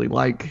that I really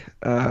like.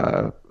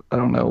 I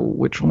don't know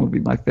which one would be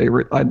my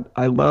favorite.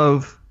 I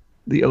love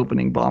the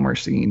opening bomber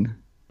scene.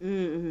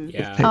 Mm-hmm.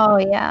 Yeah. Oh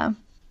yeah.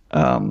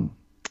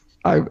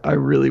 I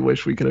really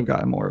wish we could have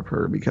gotten more of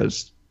her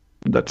because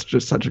that's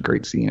just such a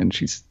great scene, and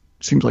she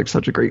seems like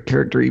such a great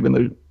character. Even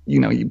though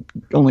you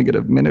only get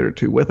a minute or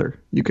two with her,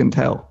 you can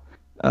tell.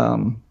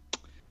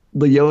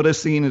 The Yoda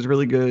scene is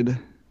really good.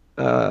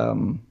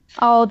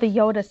 Oh, the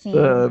Yoda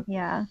scene.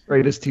 Yeah.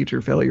 Greatest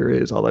teacher failure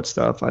is all that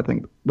stuff. I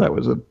think that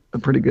was a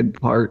pretty good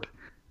part.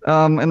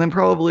 And then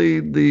probably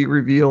the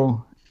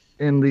reveal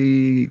in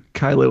the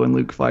Kylo and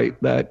Luke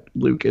fight that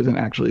Luke isn't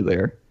actually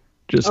there.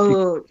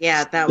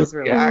 That was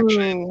really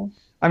reaction.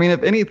 I mean,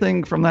 if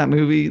anything from that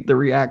movie, the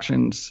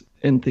reactions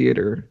in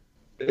theater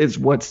is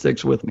what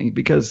sticks with me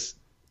because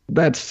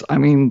that's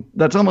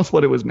almost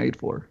what it was made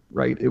for,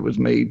 right? It was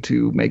made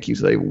to make you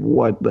say,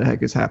 what the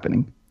heck is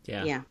happening?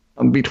 Yeah.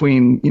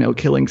 Between,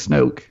 killing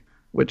Snoke,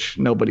 which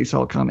nobody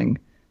saw coming,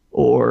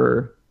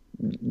 or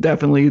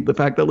definitely the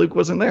fact that Luke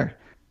wasn't there.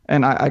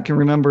 And I can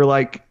remember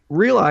like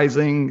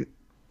realizing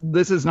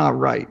this is not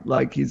right.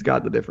 Like he's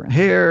got the different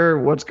hair.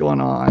 What's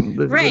going on?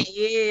 But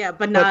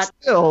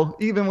still,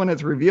 even when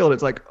it's revealed,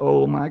 it's like,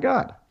 oh my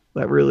God,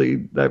 that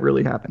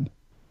really happened.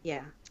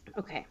 Yeah.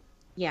 Okay.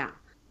 Yeah.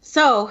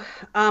 So,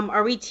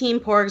 are we Team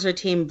Porgs or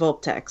Team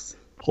Vulptex?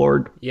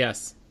 Porg.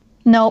 Yes.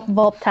 Nope,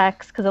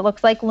 Vulptex, because it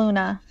looks like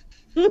Luna.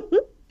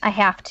 I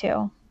have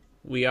to.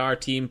 We are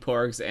Team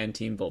Porgs and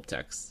Team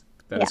Vulptex.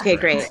 Okay,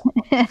 great.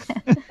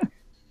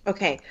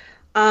 Okay.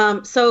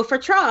 So for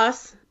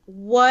Tross,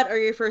 what are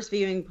your first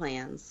viewing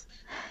plans?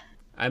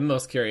 I'm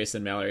most curious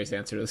in Mallory's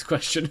answer to this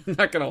question. I'm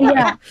not going to lie.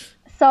 Yeah.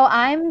 So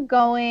I'm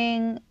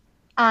going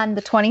on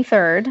the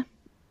 23rd.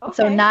 Okay.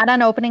 So not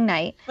on opening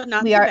night. But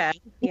not too bad.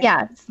 Yeah.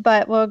 Yes,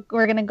 but we're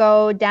going to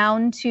go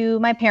down to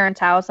my parents'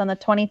 house on the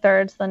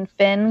 23rd. So then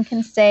Finn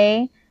can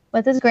stay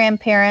with his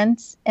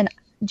grandparents and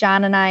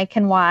John and I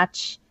can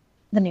watch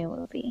the new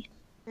movie.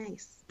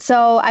 Nice.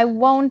 So I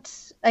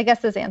guess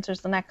this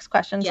answers the next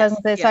question. Yes,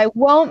 So I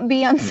won't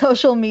be on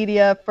social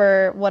media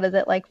for,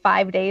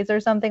 5 days or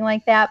something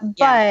like that.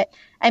 Yeah. But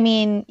I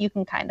mean, you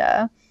can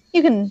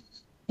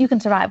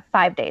survive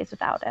 5 days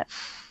without it.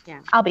 Yeah.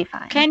 I'll be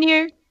fine. Can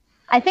you?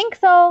 I think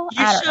so.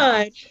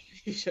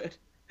 You should.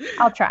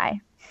 I'll try.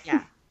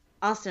 Yeah.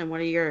 Austin, what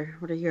are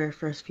your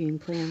first viewing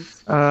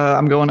plans?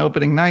 I'm going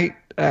opening night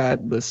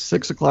at the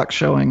 6:00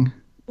 showing.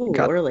 Ooh,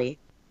 early.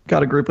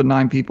 Got a group of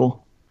 9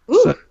 people,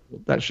 so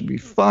that should be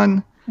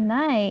fun.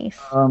 Nice.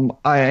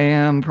 I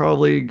am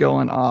probably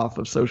going off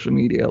of social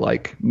media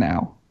like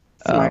now.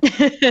 I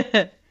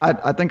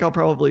think I'll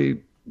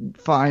probably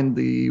find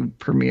the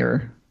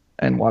premiere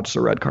and watch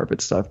the red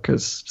carpet stuff,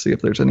 see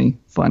if there's any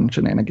fun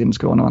shenanigans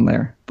going on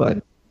there.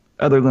 But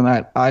other than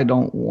that, I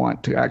don't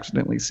want to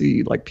accidentally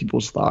see like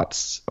people's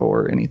thoughts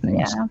or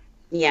anything.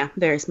 Yeah,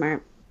 very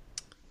smart.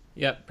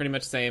 Yep, pretty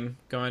much same.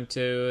 Going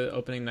to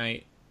opening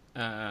night.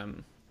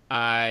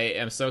 I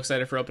am so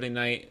excited for opening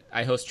night.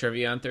 I host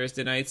trivia on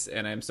Thursday nights,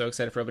 and I'm so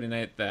excited for opening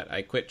night that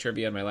I quit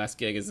trivia. My last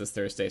gig is this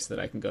Thursday so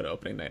that I can go to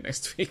opening night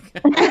next week.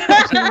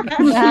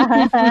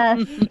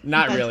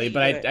 Not really,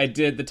 but I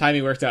did. The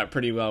timing worked out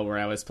pretty well where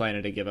I was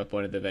planning to give up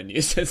one of the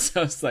venues. And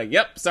so it's like,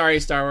 yep, sorry,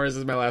 Star Wars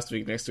is my last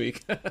week next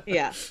week.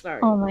 Yeah,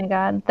 sorry. Oh my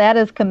God, that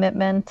is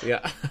commitment.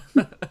 Yeah.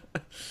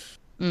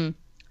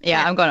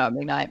 Yeah, I'm going to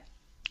opening night.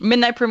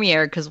 Midnight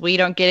premiere, because we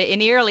don't get it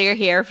any earlier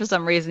here for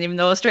some reason, even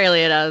though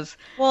Australia does.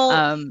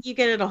 Well, you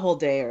get it a whole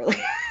day early.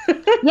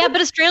 Yeah,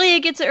 but Australia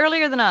gets it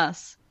earlier than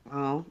us.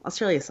 Oh,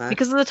 Australia sucks.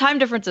 Because of the time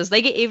differences.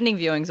 They get evening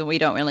viewings and we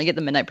don't. We only get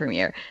the midnight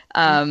premiere.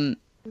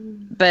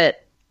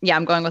 But yeah,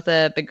 I'm going with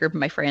a big group of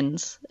my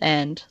friends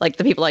and like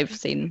the people I've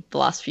seen the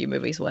last few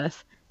movies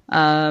with.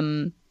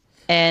 And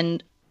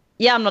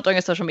yeah, I'm not doing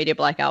a social media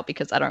blackout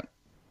because I don't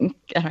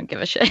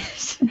give a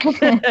shit.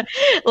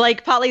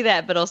 Like partly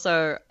that, but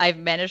also I've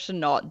managed to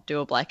not do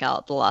a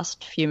blackout the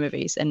last few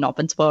movies and not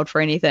been spoiled for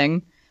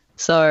anything.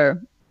 So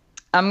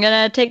I'm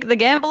gonna take the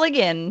gamble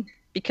again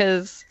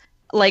because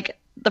like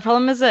the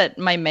problem is that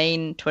my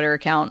main Twitter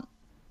account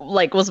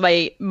like was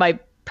my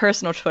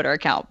personal Twitter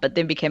account, but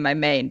then became my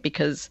main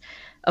because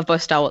of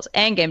both Star Wars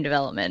and game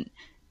development.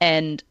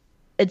 And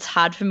it's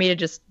hard for me to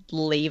just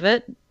leave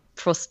it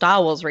for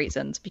Star Wars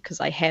reasons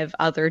because I have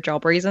other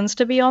job reasons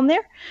to be on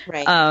there.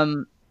 Right.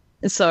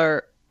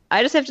 So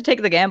I just have to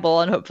take the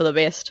gamble and hope for the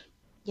best.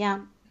 Yeah.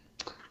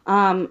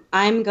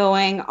 I'm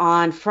going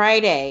on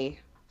Friday,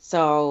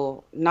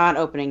 so not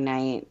opening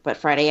night, but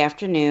Friday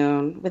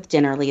afternoon with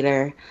Dinner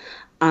Leader.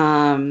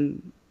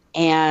 And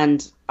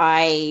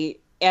I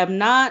am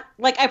not,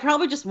 like, I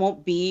probably just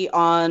won't be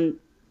on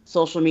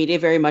social media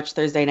very much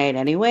Thursday night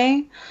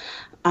anyway.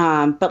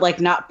 But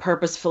like not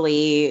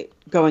purposefully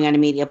going on a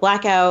media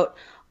blackout.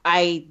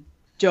 I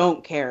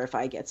don't care if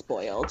I get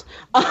spoiled.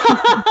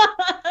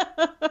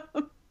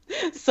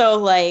 So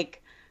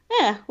like,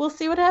 yeah, we'll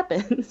see what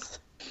happens.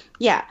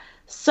 Yeah.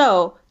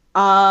 So,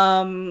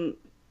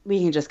 we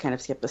can just kind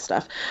of skip this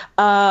stuff.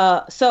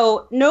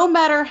 So no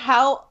matter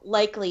how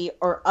likely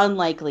or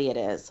unlikely it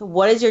is,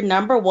 what is your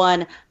number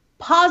one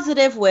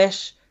positive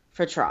wish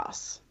for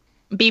Tross?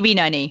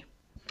 BB-90.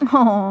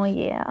 Oh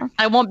yeah.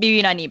 I want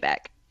BB-90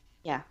 back.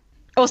 Yeah.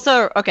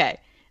 Also, okay.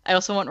 I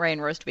also want Rey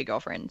and Rose to be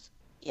girlfriends.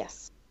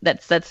 Yes.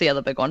 That's the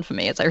other big one for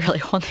me. Is I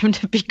really want them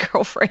to be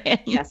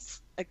girlfriends.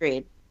 Yes.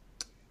 Agreed.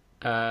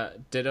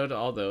 Ditto to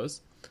all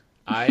those.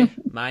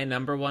 My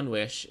number one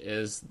wish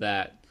is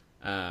that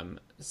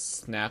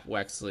Snap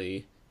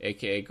Wexley,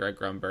 aka Greg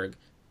Grunberg,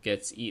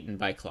 gets eaten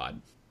by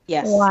Claude.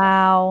 Yes.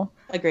 Wow.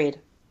 Agreed.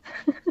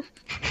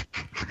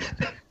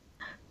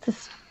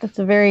 That's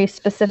a very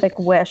specific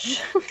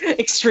wish.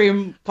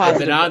 Extreme I've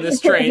positive. been on this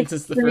train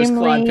since the first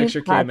Claude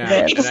picture came out,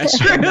 and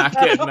I'm not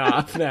getting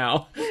off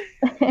now.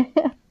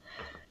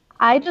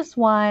 I just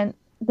want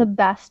the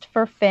best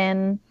for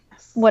Finn,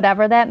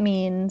 whatever that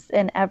means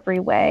in every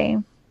way.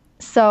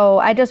 So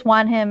I just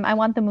want him, I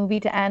want the movie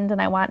to end and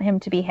I want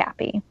him to be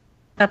happy.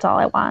 That's all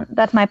I want.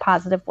 That's my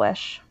positive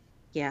wish.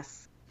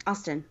 Yes.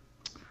 Austin.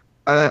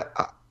 I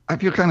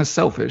feel kind of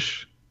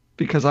selfish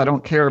because I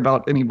don't care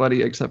about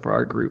anybody except for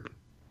our group.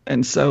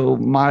 And so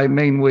my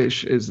main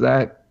wish is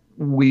that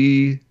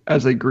we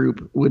as a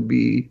group would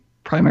be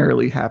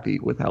primarily happy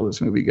with how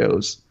this movie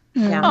goes.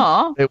 Yeah.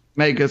 Aww. It would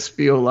make us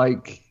feel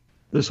like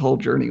this whole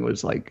journey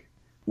was like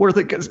worth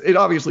it, because it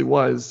obviously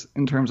was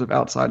in terms of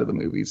outside of the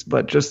movies,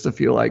 but just to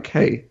feel like,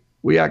 hey,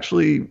 we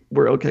actually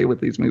were okay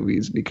with these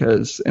movies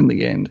because in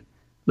the end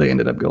they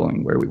ended up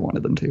going where we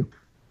wanted them to.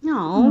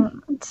 No.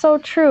 It's so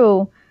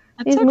true.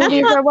 These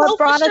movies are what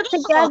brought us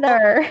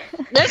together.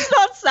 That's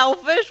not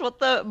selfish.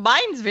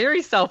 Mine's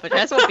very selfish.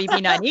 That's what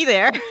BB-9E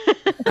there.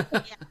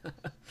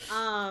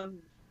 I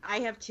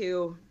have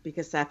two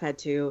because Saf had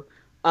two.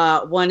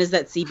 One is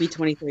that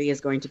CB23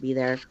 is going to be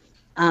there.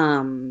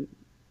 And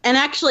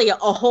actually a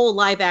whole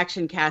live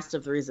action cast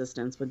of the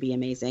Resistance would be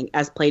amazing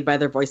as played by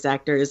their voice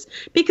actors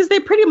because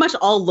they pretty much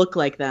all look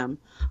like them.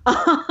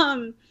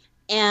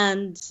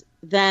 And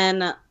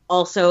then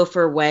also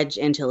for Wedge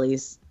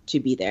Antilles to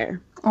be there.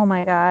 Oh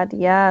my God,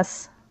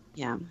 yes.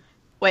 Yeah.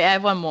 Wait, I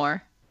have one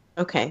more.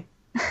 Okay.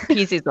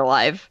 Peasy's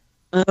alive.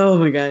 Oh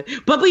my God.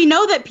 But we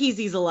know that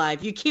Peasy's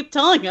alive. You keep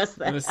telling us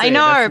that. I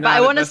know, but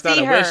I want to see her.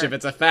 That's not a wish her. if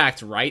it's a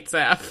fact, right,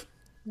 Saf?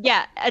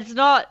 Yeah, it's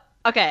not.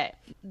 Okay.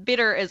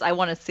 Bitter is I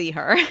want to see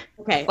her.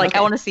 Okay. Like, okay.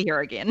 I want to see her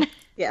again.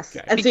 Yes,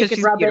 Okay. and so Because you can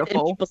she's rub it in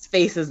beautiful. people's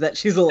faces that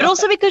she's alive. But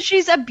also because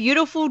she's a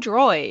beautiful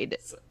droid.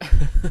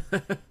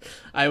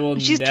 I will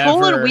She's never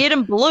tall and weird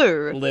and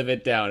blue. live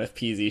it down if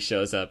PZ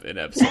shows up in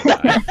episode 9.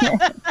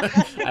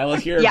 I will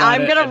hear Yeah,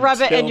 about I'm gonna it rub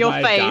it in until your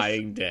my face.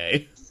 dying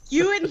day.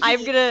 You and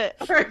I'm gonna.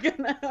 are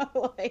gonna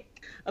like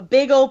a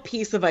big old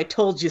piece of "I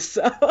told you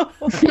so."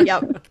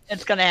 Yep,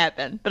 it's gonna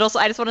happen. But also,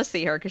 I just want to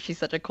see her because she's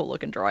such a cool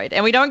looking droid,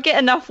 and we don't get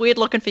enough weird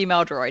looking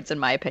female droids, in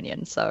my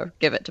opinion. So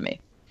give it to me.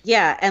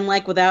 Yeah, and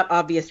like without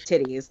obvious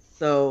titties,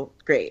 so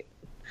great.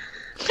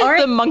 All The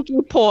right,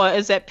 monkey paw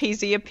is that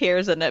PZ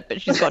appears in it,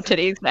 but she's got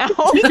titties now.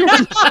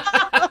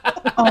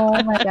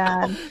 Oh my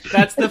god.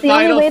 That's the It's the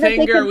only final way that they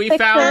finger. can We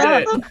fix found her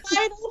it. up. the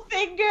final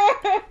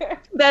finger.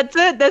 That's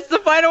it. That's the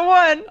final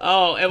one.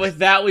 Oh, and with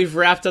that, we've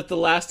wrapped up the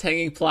last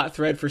hanging plot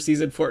thread for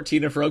season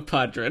 14 of Rogue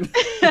Podron.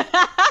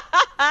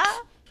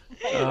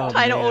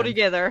 Tie it all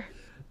together.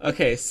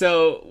 Okay,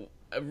 so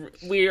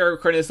we are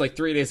recording this like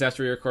 3 days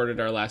after we recorded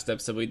our last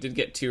episode. We did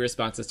get 2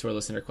 responses to our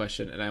listener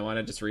question, and I want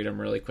to just read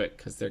them really quick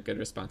because they're good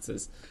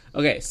responses.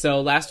 Okay,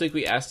 so last week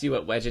we asked you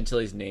what Wedge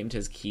Antilles named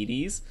his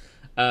Keaties.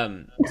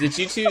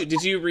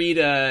 Did you read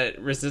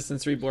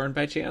Resistance Reborn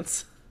by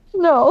chance?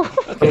 No.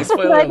 Okay,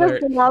 spoiler I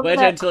just alert. love Wedge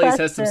that Antilles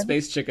has some question.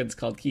 space chickens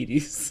called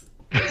Keaties.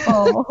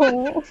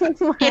 Oh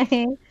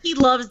my, He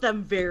loves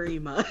them very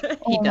much.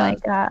 oh my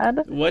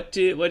god. What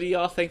do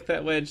y'all think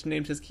that Wedge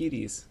named his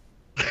Keaties?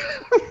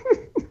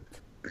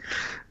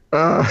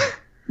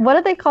 What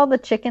do they call the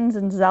chickens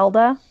in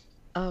Zelda?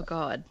 Oh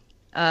God.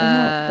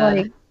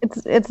 Like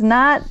it's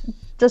not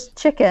just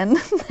chicken.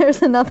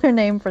 There's another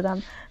name for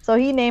them. So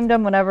he named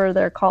them whatever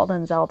they're called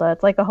in Zelda.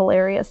 It's like a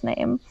hilarious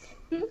name.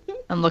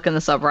 I'm looking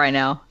this up right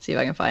now. See if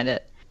I can find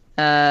it.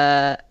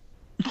 I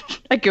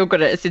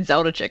googled it. It said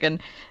Zelda chicken.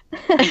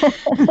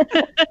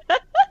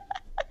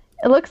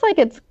 It looks like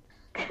it's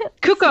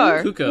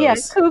Kuko. Kukos. yeah,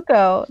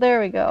 Kuko.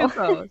 There we go.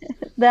 Kuko.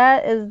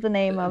 That is the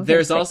name of.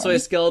 There's his also a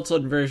chicken.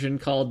 skeleton version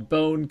called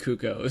Bone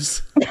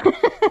Kukos.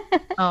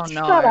 Oh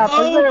no. Shut up!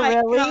 Oh is there my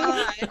really?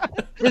 god.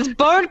 It's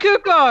Bone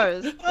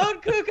Kukos. Oh,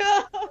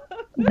 Kuka.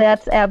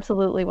 That's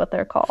absolutely what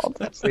they're called.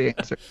 That's the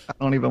answer. I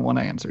don't even want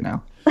to answer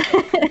now.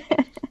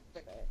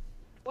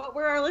 What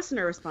were our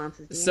listener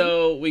responses? Ian?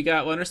 So we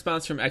got one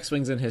response from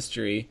X-Wings in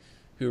History,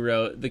 who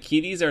wrote, "The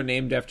Keaties are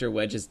named after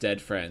Wedge's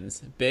dead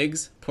friends,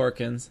 Biggs,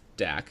 Porkins,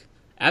 Dak.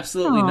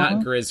 Absolutely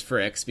not Grizz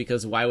Fricks,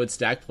 because why would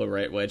Stackpole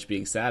write Wedge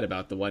being sad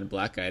about the one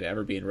black guy to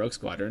ever be in Rogue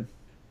Squadron?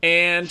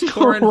 And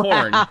Corin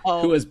Horn,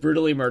 who was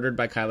brutally murdered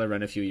by Kylo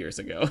Ren a few years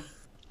ago."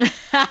 That's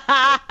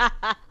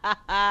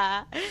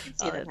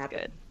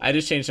good. I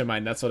just changed my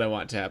mind. That's what I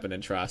want to happen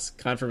in Tross.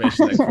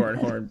 Confirmation that Corin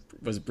Horn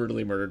was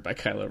brutally murdered by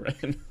Kylo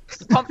Ren.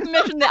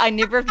 Confirmation that I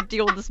never have to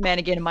deal with this man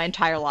again in my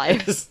entire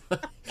life.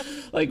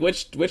 Like,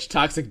 which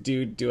toxic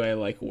dude do I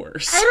like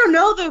worse? I don't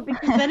know though,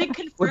 because then it Would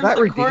confirms that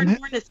that redeem Corin it?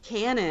 Horn is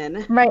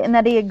canon. Right, and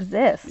that he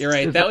exists. You're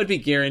right. That would be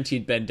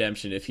guaranteed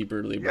Bendemption if he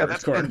brutally murdered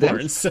that's Corin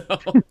Bendemption. Horn.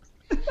 So.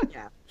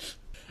 Yeah.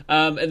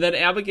 And then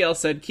Abigail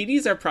said,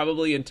 "Keaties are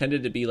probably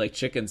intended to be like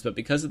chickens, but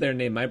because of their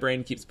name, my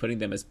brain keeps putting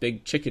them as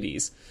big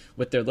chickadees.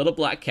 With their little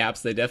black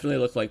caps, they definitely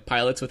look like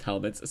pilots with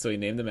helmets, so he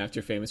named them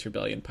after famous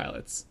rebellion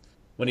pilots.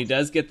 When he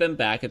does get them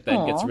back, it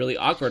then gets really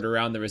awkward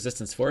around the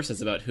Resistance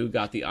forces about who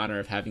got the honor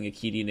of having a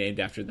Keatie named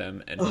after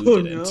them and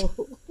who didn't."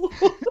 No.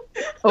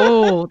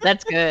 Oh,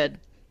 that's good.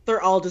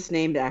 They're all just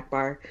named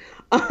Akbar.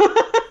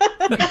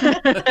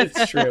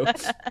 It's true.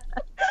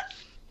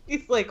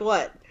 He's like,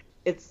 what?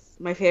 It's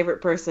my favorite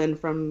person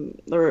from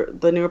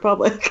the New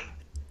Republic.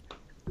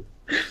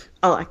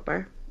 All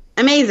Akbar.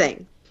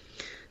 Amazing.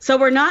 So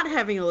we're not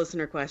having a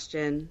listener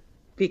question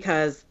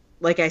because,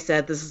 like I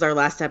said, this is our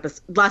last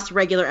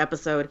regular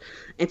episode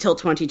until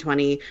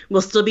 2020.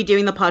 We'll still be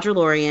doing the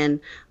Podrolorian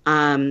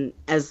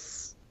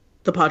as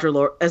the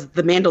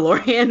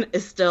Mandalorian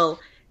is still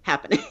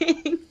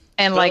happening.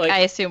 And But, I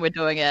assume we're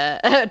doing a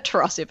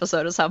Tross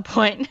episode at some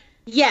point.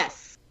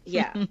 Yes.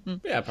 Yeah.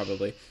 Yeah,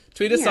 probably.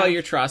 Tweet us all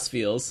your Tross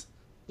feels.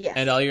 Yes.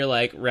 And all your,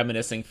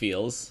 reminiscing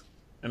feels.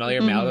 And all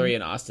your Mallory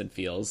and Austin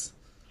feels.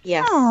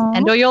 Yes.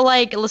 And all your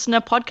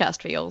listener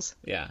podcast feels.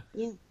 Yeah.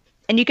 Yeah.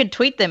 And you can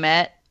tweet them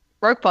at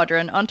Rogue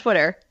Podron on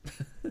Twitter.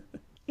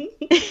 You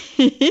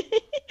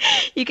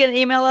can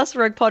email us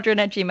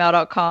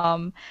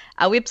roguepodron@gmail.com.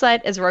 Our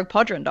website is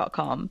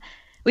roguepodron.com.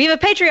 We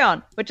have a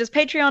Patreon, which is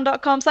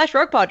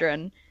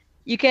patreon.com/roguepodron.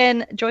 You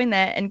can join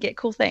that and get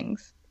cool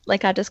things,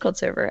 like our Discord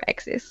server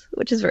access,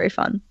 which is very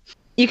fun.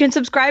 You can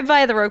subscribe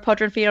via the Rogue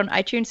Podron feed on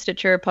iTunes,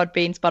 Stitcher,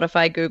 Podbean,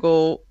 Spotify,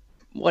 Google,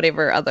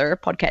 whatever other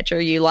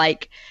podcatcher you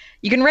like.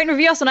 You can rate and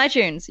review us on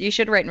iTunes. You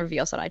should rate and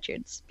review us on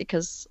iTunes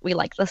because we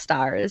like the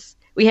stars.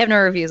 We have no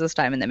reviews this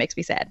time, and that makes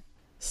me sad.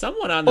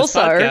 Someone on this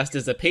Also- podcast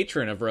is a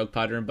patron of Rogue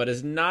Podron, but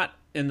is not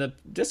in the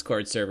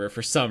Discord server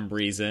for some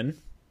reason.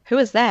 Who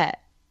is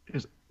that?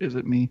 Is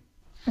it me?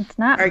 It's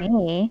not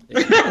me.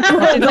 Seems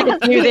like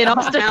it's you then,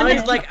 Austin.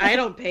 Alex like, I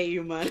don't pay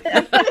you money.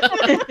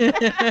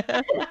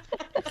 I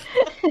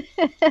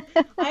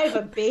have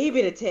a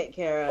baby to take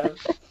care of.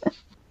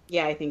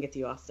 Yeah, I think it's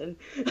you, Austin.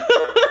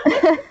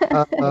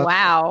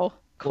 Wow.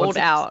 Called What's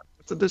it- out.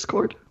 What's a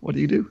Discord? What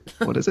do you do?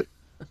 What is it?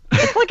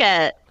 It's like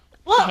a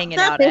hanging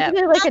out app.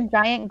 Basically like a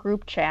giant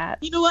group chat.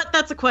 You know what?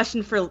 That's a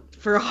question for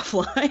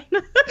offline.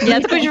 Yeah,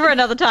 it's a question for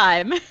another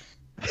time.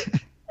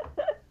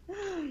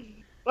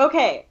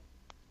 Okay.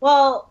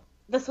 Well,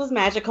 this was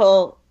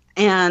magical,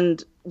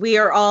 and we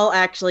are all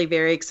actually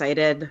very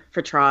excited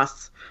for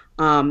Tross.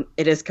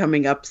 It is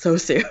coming up so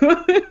soon.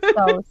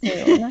 So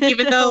soon.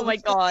 Even though Oh my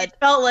God. it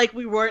felt like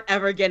we weren't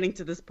ever getting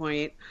to this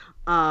point.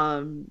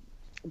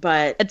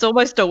 But It's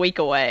almost a week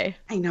away.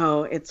 I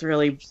know, it's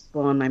really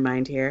blowing my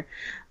mind here.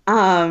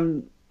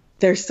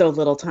 There's so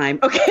little time.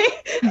 Okay.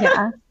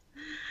 Yeah.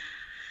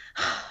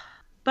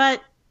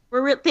 But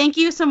thank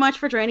you so much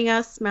for joining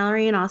us,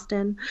 Mallory and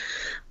Austin.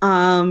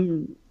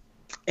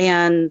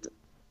 And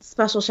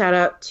special shout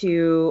out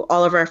to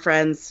all of our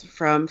friends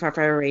from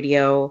Farfire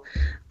Radio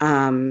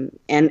and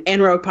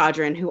Rogue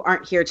Podron who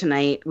aren't here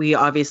tonight. We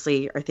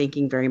obviously are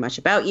thinking very much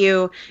about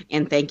you,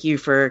 and thank you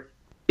for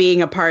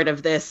being a part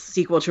of this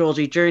sequel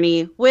trilogy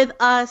journey with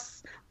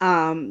us.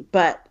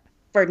 But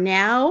for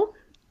now,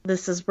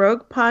 this is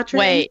Rogue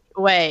Podron.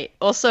 Wait.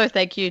 Also,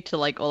 thank you to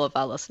like all of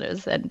our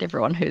listeners and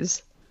everyone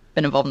who's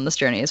been involved in this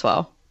journey as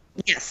well.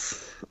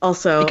 Yes.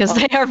 Also, Because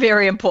they are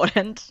very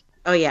important.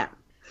 oh yeah.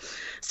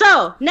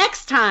 So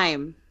next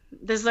time,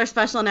 this is our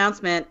special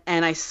announcement,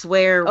 and I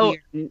swear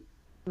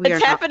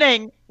It's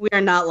happening. We are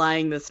not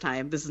lying this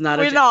time. This is not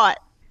a We're joke. not.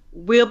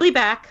 We'll be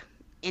back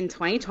in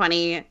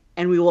 2020,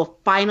 and we will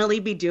finally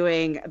be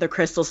doing the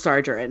Crystal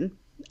Stargerin.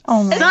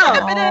 Oh my So-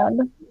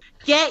 god.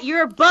 Get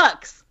your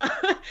books.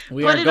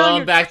 We Put are it on going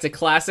your- back to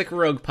classic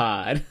Rogue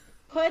Pod.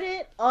 Put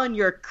it on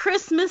your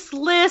Christmas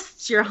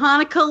lists, your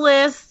Hanukkah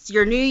lists,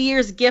 your New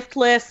Year's gift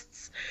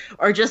lists,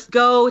 or just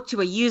go to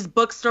a used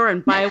bookstore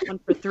and buy one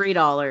for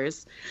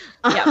 $3.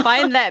 Yeah,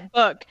 find that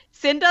book.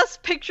 Send us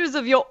pictures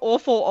of your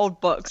awful old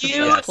books,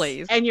 Yes.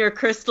 please. And your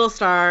Crystal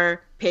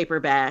Star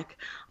paperback.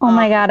 Oh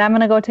my god, I'm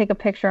gonna go take a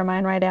picture of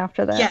mine right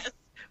after this. Yes.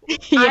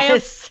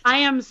 Yes. I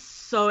am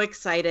so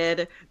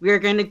excited. We're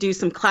going to do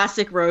some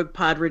classic Rogue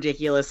Pod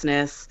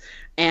ridiculousness,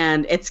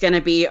 and it's going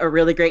to be a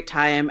really great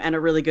time and a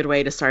really good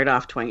way to start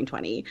off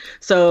 2020.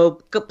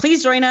 So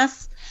please join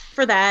us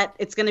for that.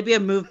 It's going to be a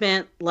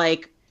movement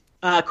like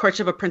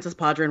Courtship of Princess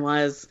Podron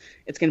was.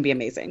 It's going to be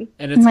amazing.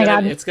 And Oh my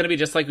God. it's gonna be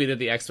just like we did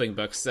the X-Wing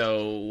book,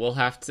 so we'll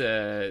have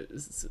to...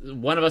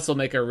 One of us will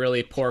make a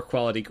really poor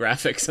quality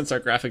graphic since our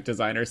graphic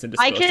designer's I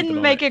indisposed at the can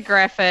moment, make a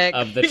graphic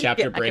of the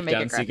chapter I can make a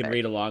breakdown so you can graphic.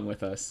 read along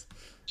with us.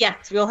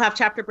 Yes, we'll have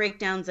chapter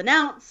breakdowns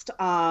announced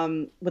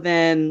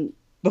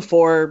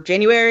before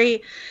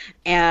January.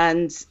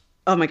 And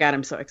oh my God,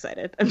 I'm so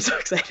excited. I'm so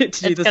excited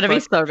to do It's this gonna be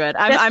book. so good.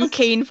 I'm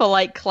keen for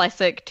like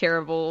classic,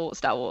 terrible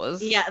Star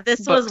Wars. Yeah, this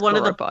books was one of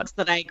for the Rogue Pod. books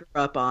that I grew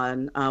up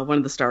on. One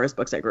of the Star Wars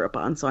books I grew up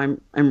on. So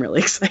I'm really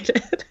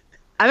excited.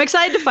 I'm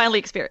excited to finally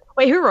experience.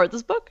 Wait, who wrote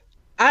this book?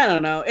 I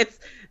don't know.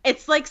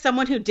 It's like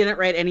someone who didn't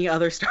write any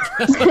other Star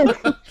Wars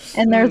book.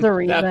 And there's a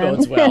reason. That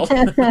bodes well.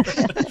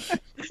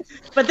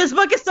 But this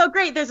book is so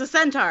great. There's a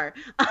centaur.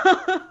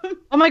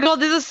 Oh my god,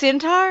 there's a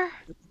centaur?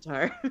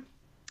 Centaur. Oh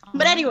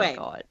But anyway, my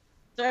god.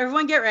 so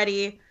everyone get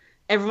ready.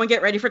 Everyone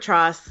get ready for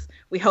Tross.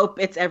 We hope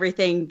it's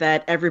everything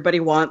that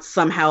everybody wants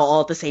somehow all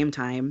at the same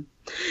time.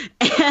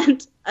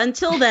 And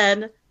until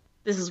then,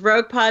 this is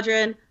Rogue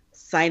Podron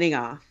signing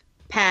off.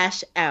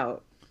 Pash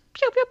out.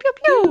 Pew pew pew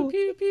pew.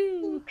 Pew,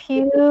 pew.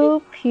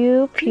 Pew,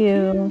 pew,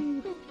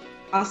 pew.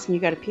 Austin, you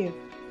got a pew.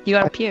 You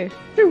got a pew.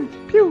 Pew,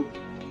 pew.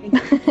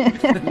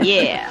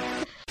 Yeah.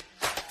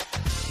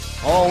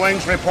 All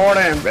wings report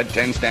in. Red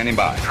 10 standing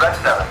by. Red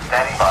 7,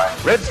 standing by.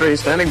 Red 3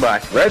 standing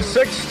by. Red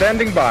 6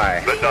 standing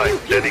by. Red 9,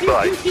 standing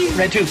by.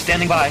 Red 2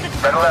 standing by.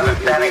 Red 11,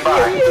 standing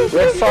by.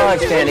 Red 5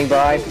 standing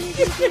by.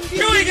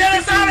 Chewie, get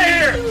us out of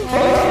here!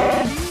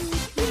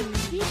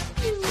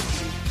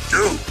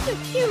 Do.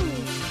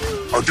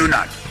 Or do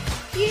not.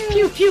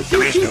 Pew, pew,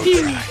 There is no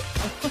try.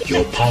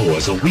 Your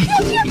powers are weak,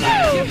 old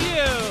man.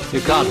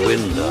 You can't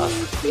win,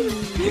 Darth.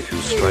 If you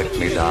strike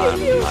me down,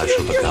 I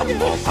shall become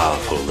more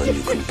powerful than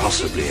you can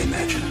possibly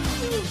imagine.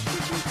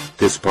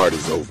 This part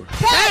is over.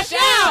 Pash out!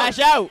 Pash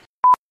out!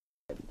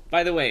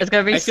 By the way, It's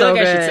gonna be I feel so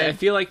like I should good. say, I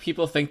feel like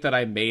people think that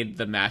I made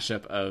the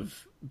mashup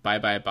of Bye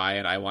Bye Bye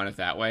and I Want It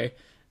That Way.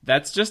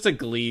 That's just a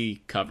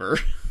Glee cover.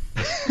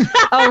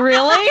 Oh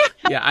really?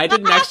 Yeah, I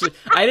didn't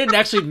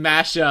actually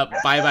mash up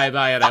Bye Bye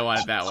Bye and I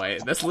Want It That Way.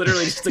 That's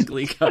literally just a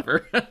Glee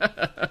cover.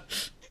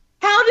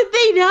 How did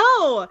they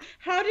know?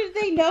 How did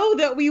they know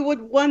that we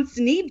would once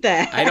need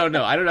that? I don't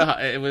know how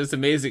it was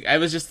amazing. I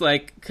was just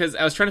like, because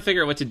I was trying to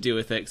figure out what to do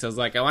with it, because I was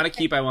like, I want to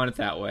keep I Want It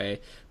That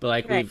Way, but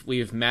like Right.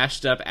 we've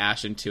mashed up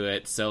Ash into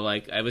it, so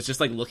like I was just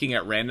like looking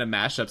at random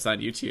mashups on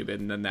YouTube,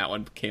 and then that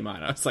one came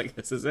on. I was like,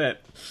 this is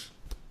it.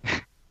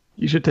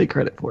 You should take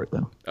credit for it,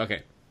 though.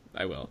 Okay,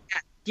 I will.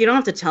 You don't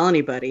have to tell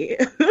anybody.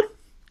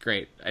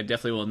 Great. I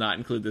definitely will not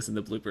include this in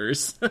the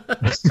bloopers.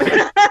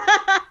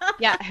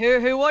 Yeah,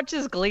 who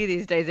watches Glee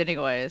these days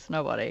anyways?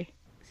 Nobody.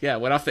 Yeah,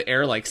 it went off the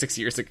air like 6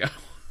 years ago.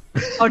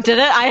 Oh, did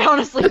it? I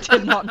honestly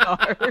did not know.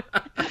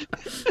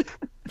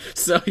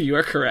 So you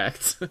are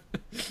correct.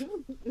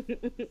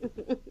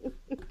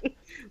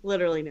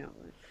 Literally no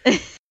one.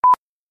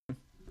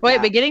 Wait,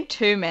 we're getting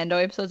 2 Mando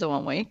episodes in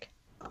 1 week?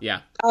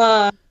 Yeah.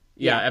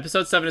 Yeah.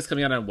 Episode 7 is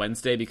coming out on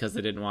Wednesday because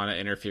they didn't want to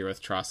interfere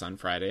with Tross on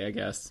Friday, I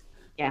guess.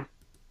 Yeah.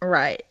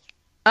 Right.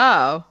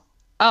 Oh,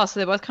 so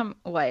they both come...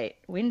 Wait,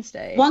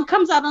 Wednesday? One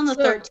comes out on the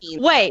 13th.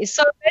 Wait,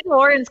 so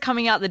Mandalorian's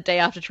coming out the day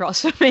after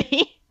Tross for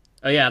me?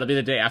 Oh, yeah, it'll be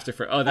the day after.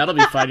 Oh, that'll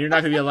be fun. You're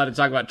not going to be allowed to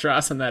talk about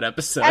Tross on that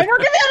episode. I'm not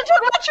going to be able to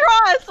talk about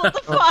Tross! What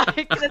the fuck?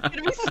 It's going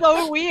to be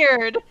so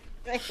weird.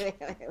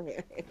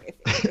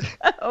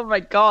 Oh my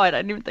god, I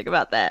didn't even think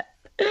about that.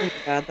 Oh my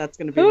god, that's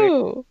going to be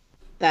weird.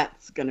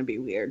 That's going to be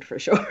weird for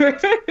sure.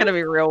 It's going to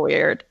be real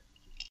weird.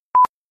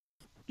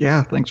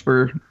 Yeah, thanks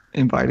for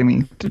inviting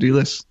me to do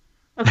this.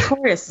 Of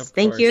course.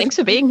 Thank you. Thanks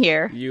for being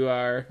here. You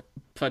are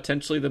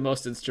potentially the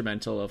most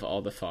instrumental of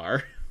all the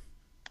FAR.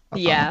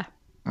 Yeah.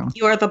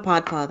 You are the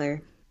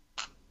Podfather.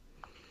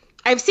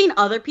 I've seen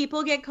other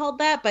people get called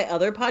that by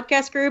other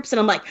podcast groups, and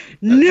I'm like,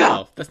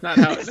 no! That's not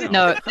how it's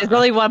No, there's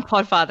only one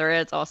Podfather, and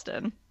it's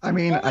Austin. I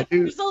mean, I do.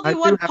 There's only I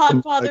one do have to,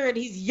 Podfather, and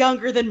he's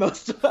younger than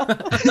most of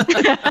us.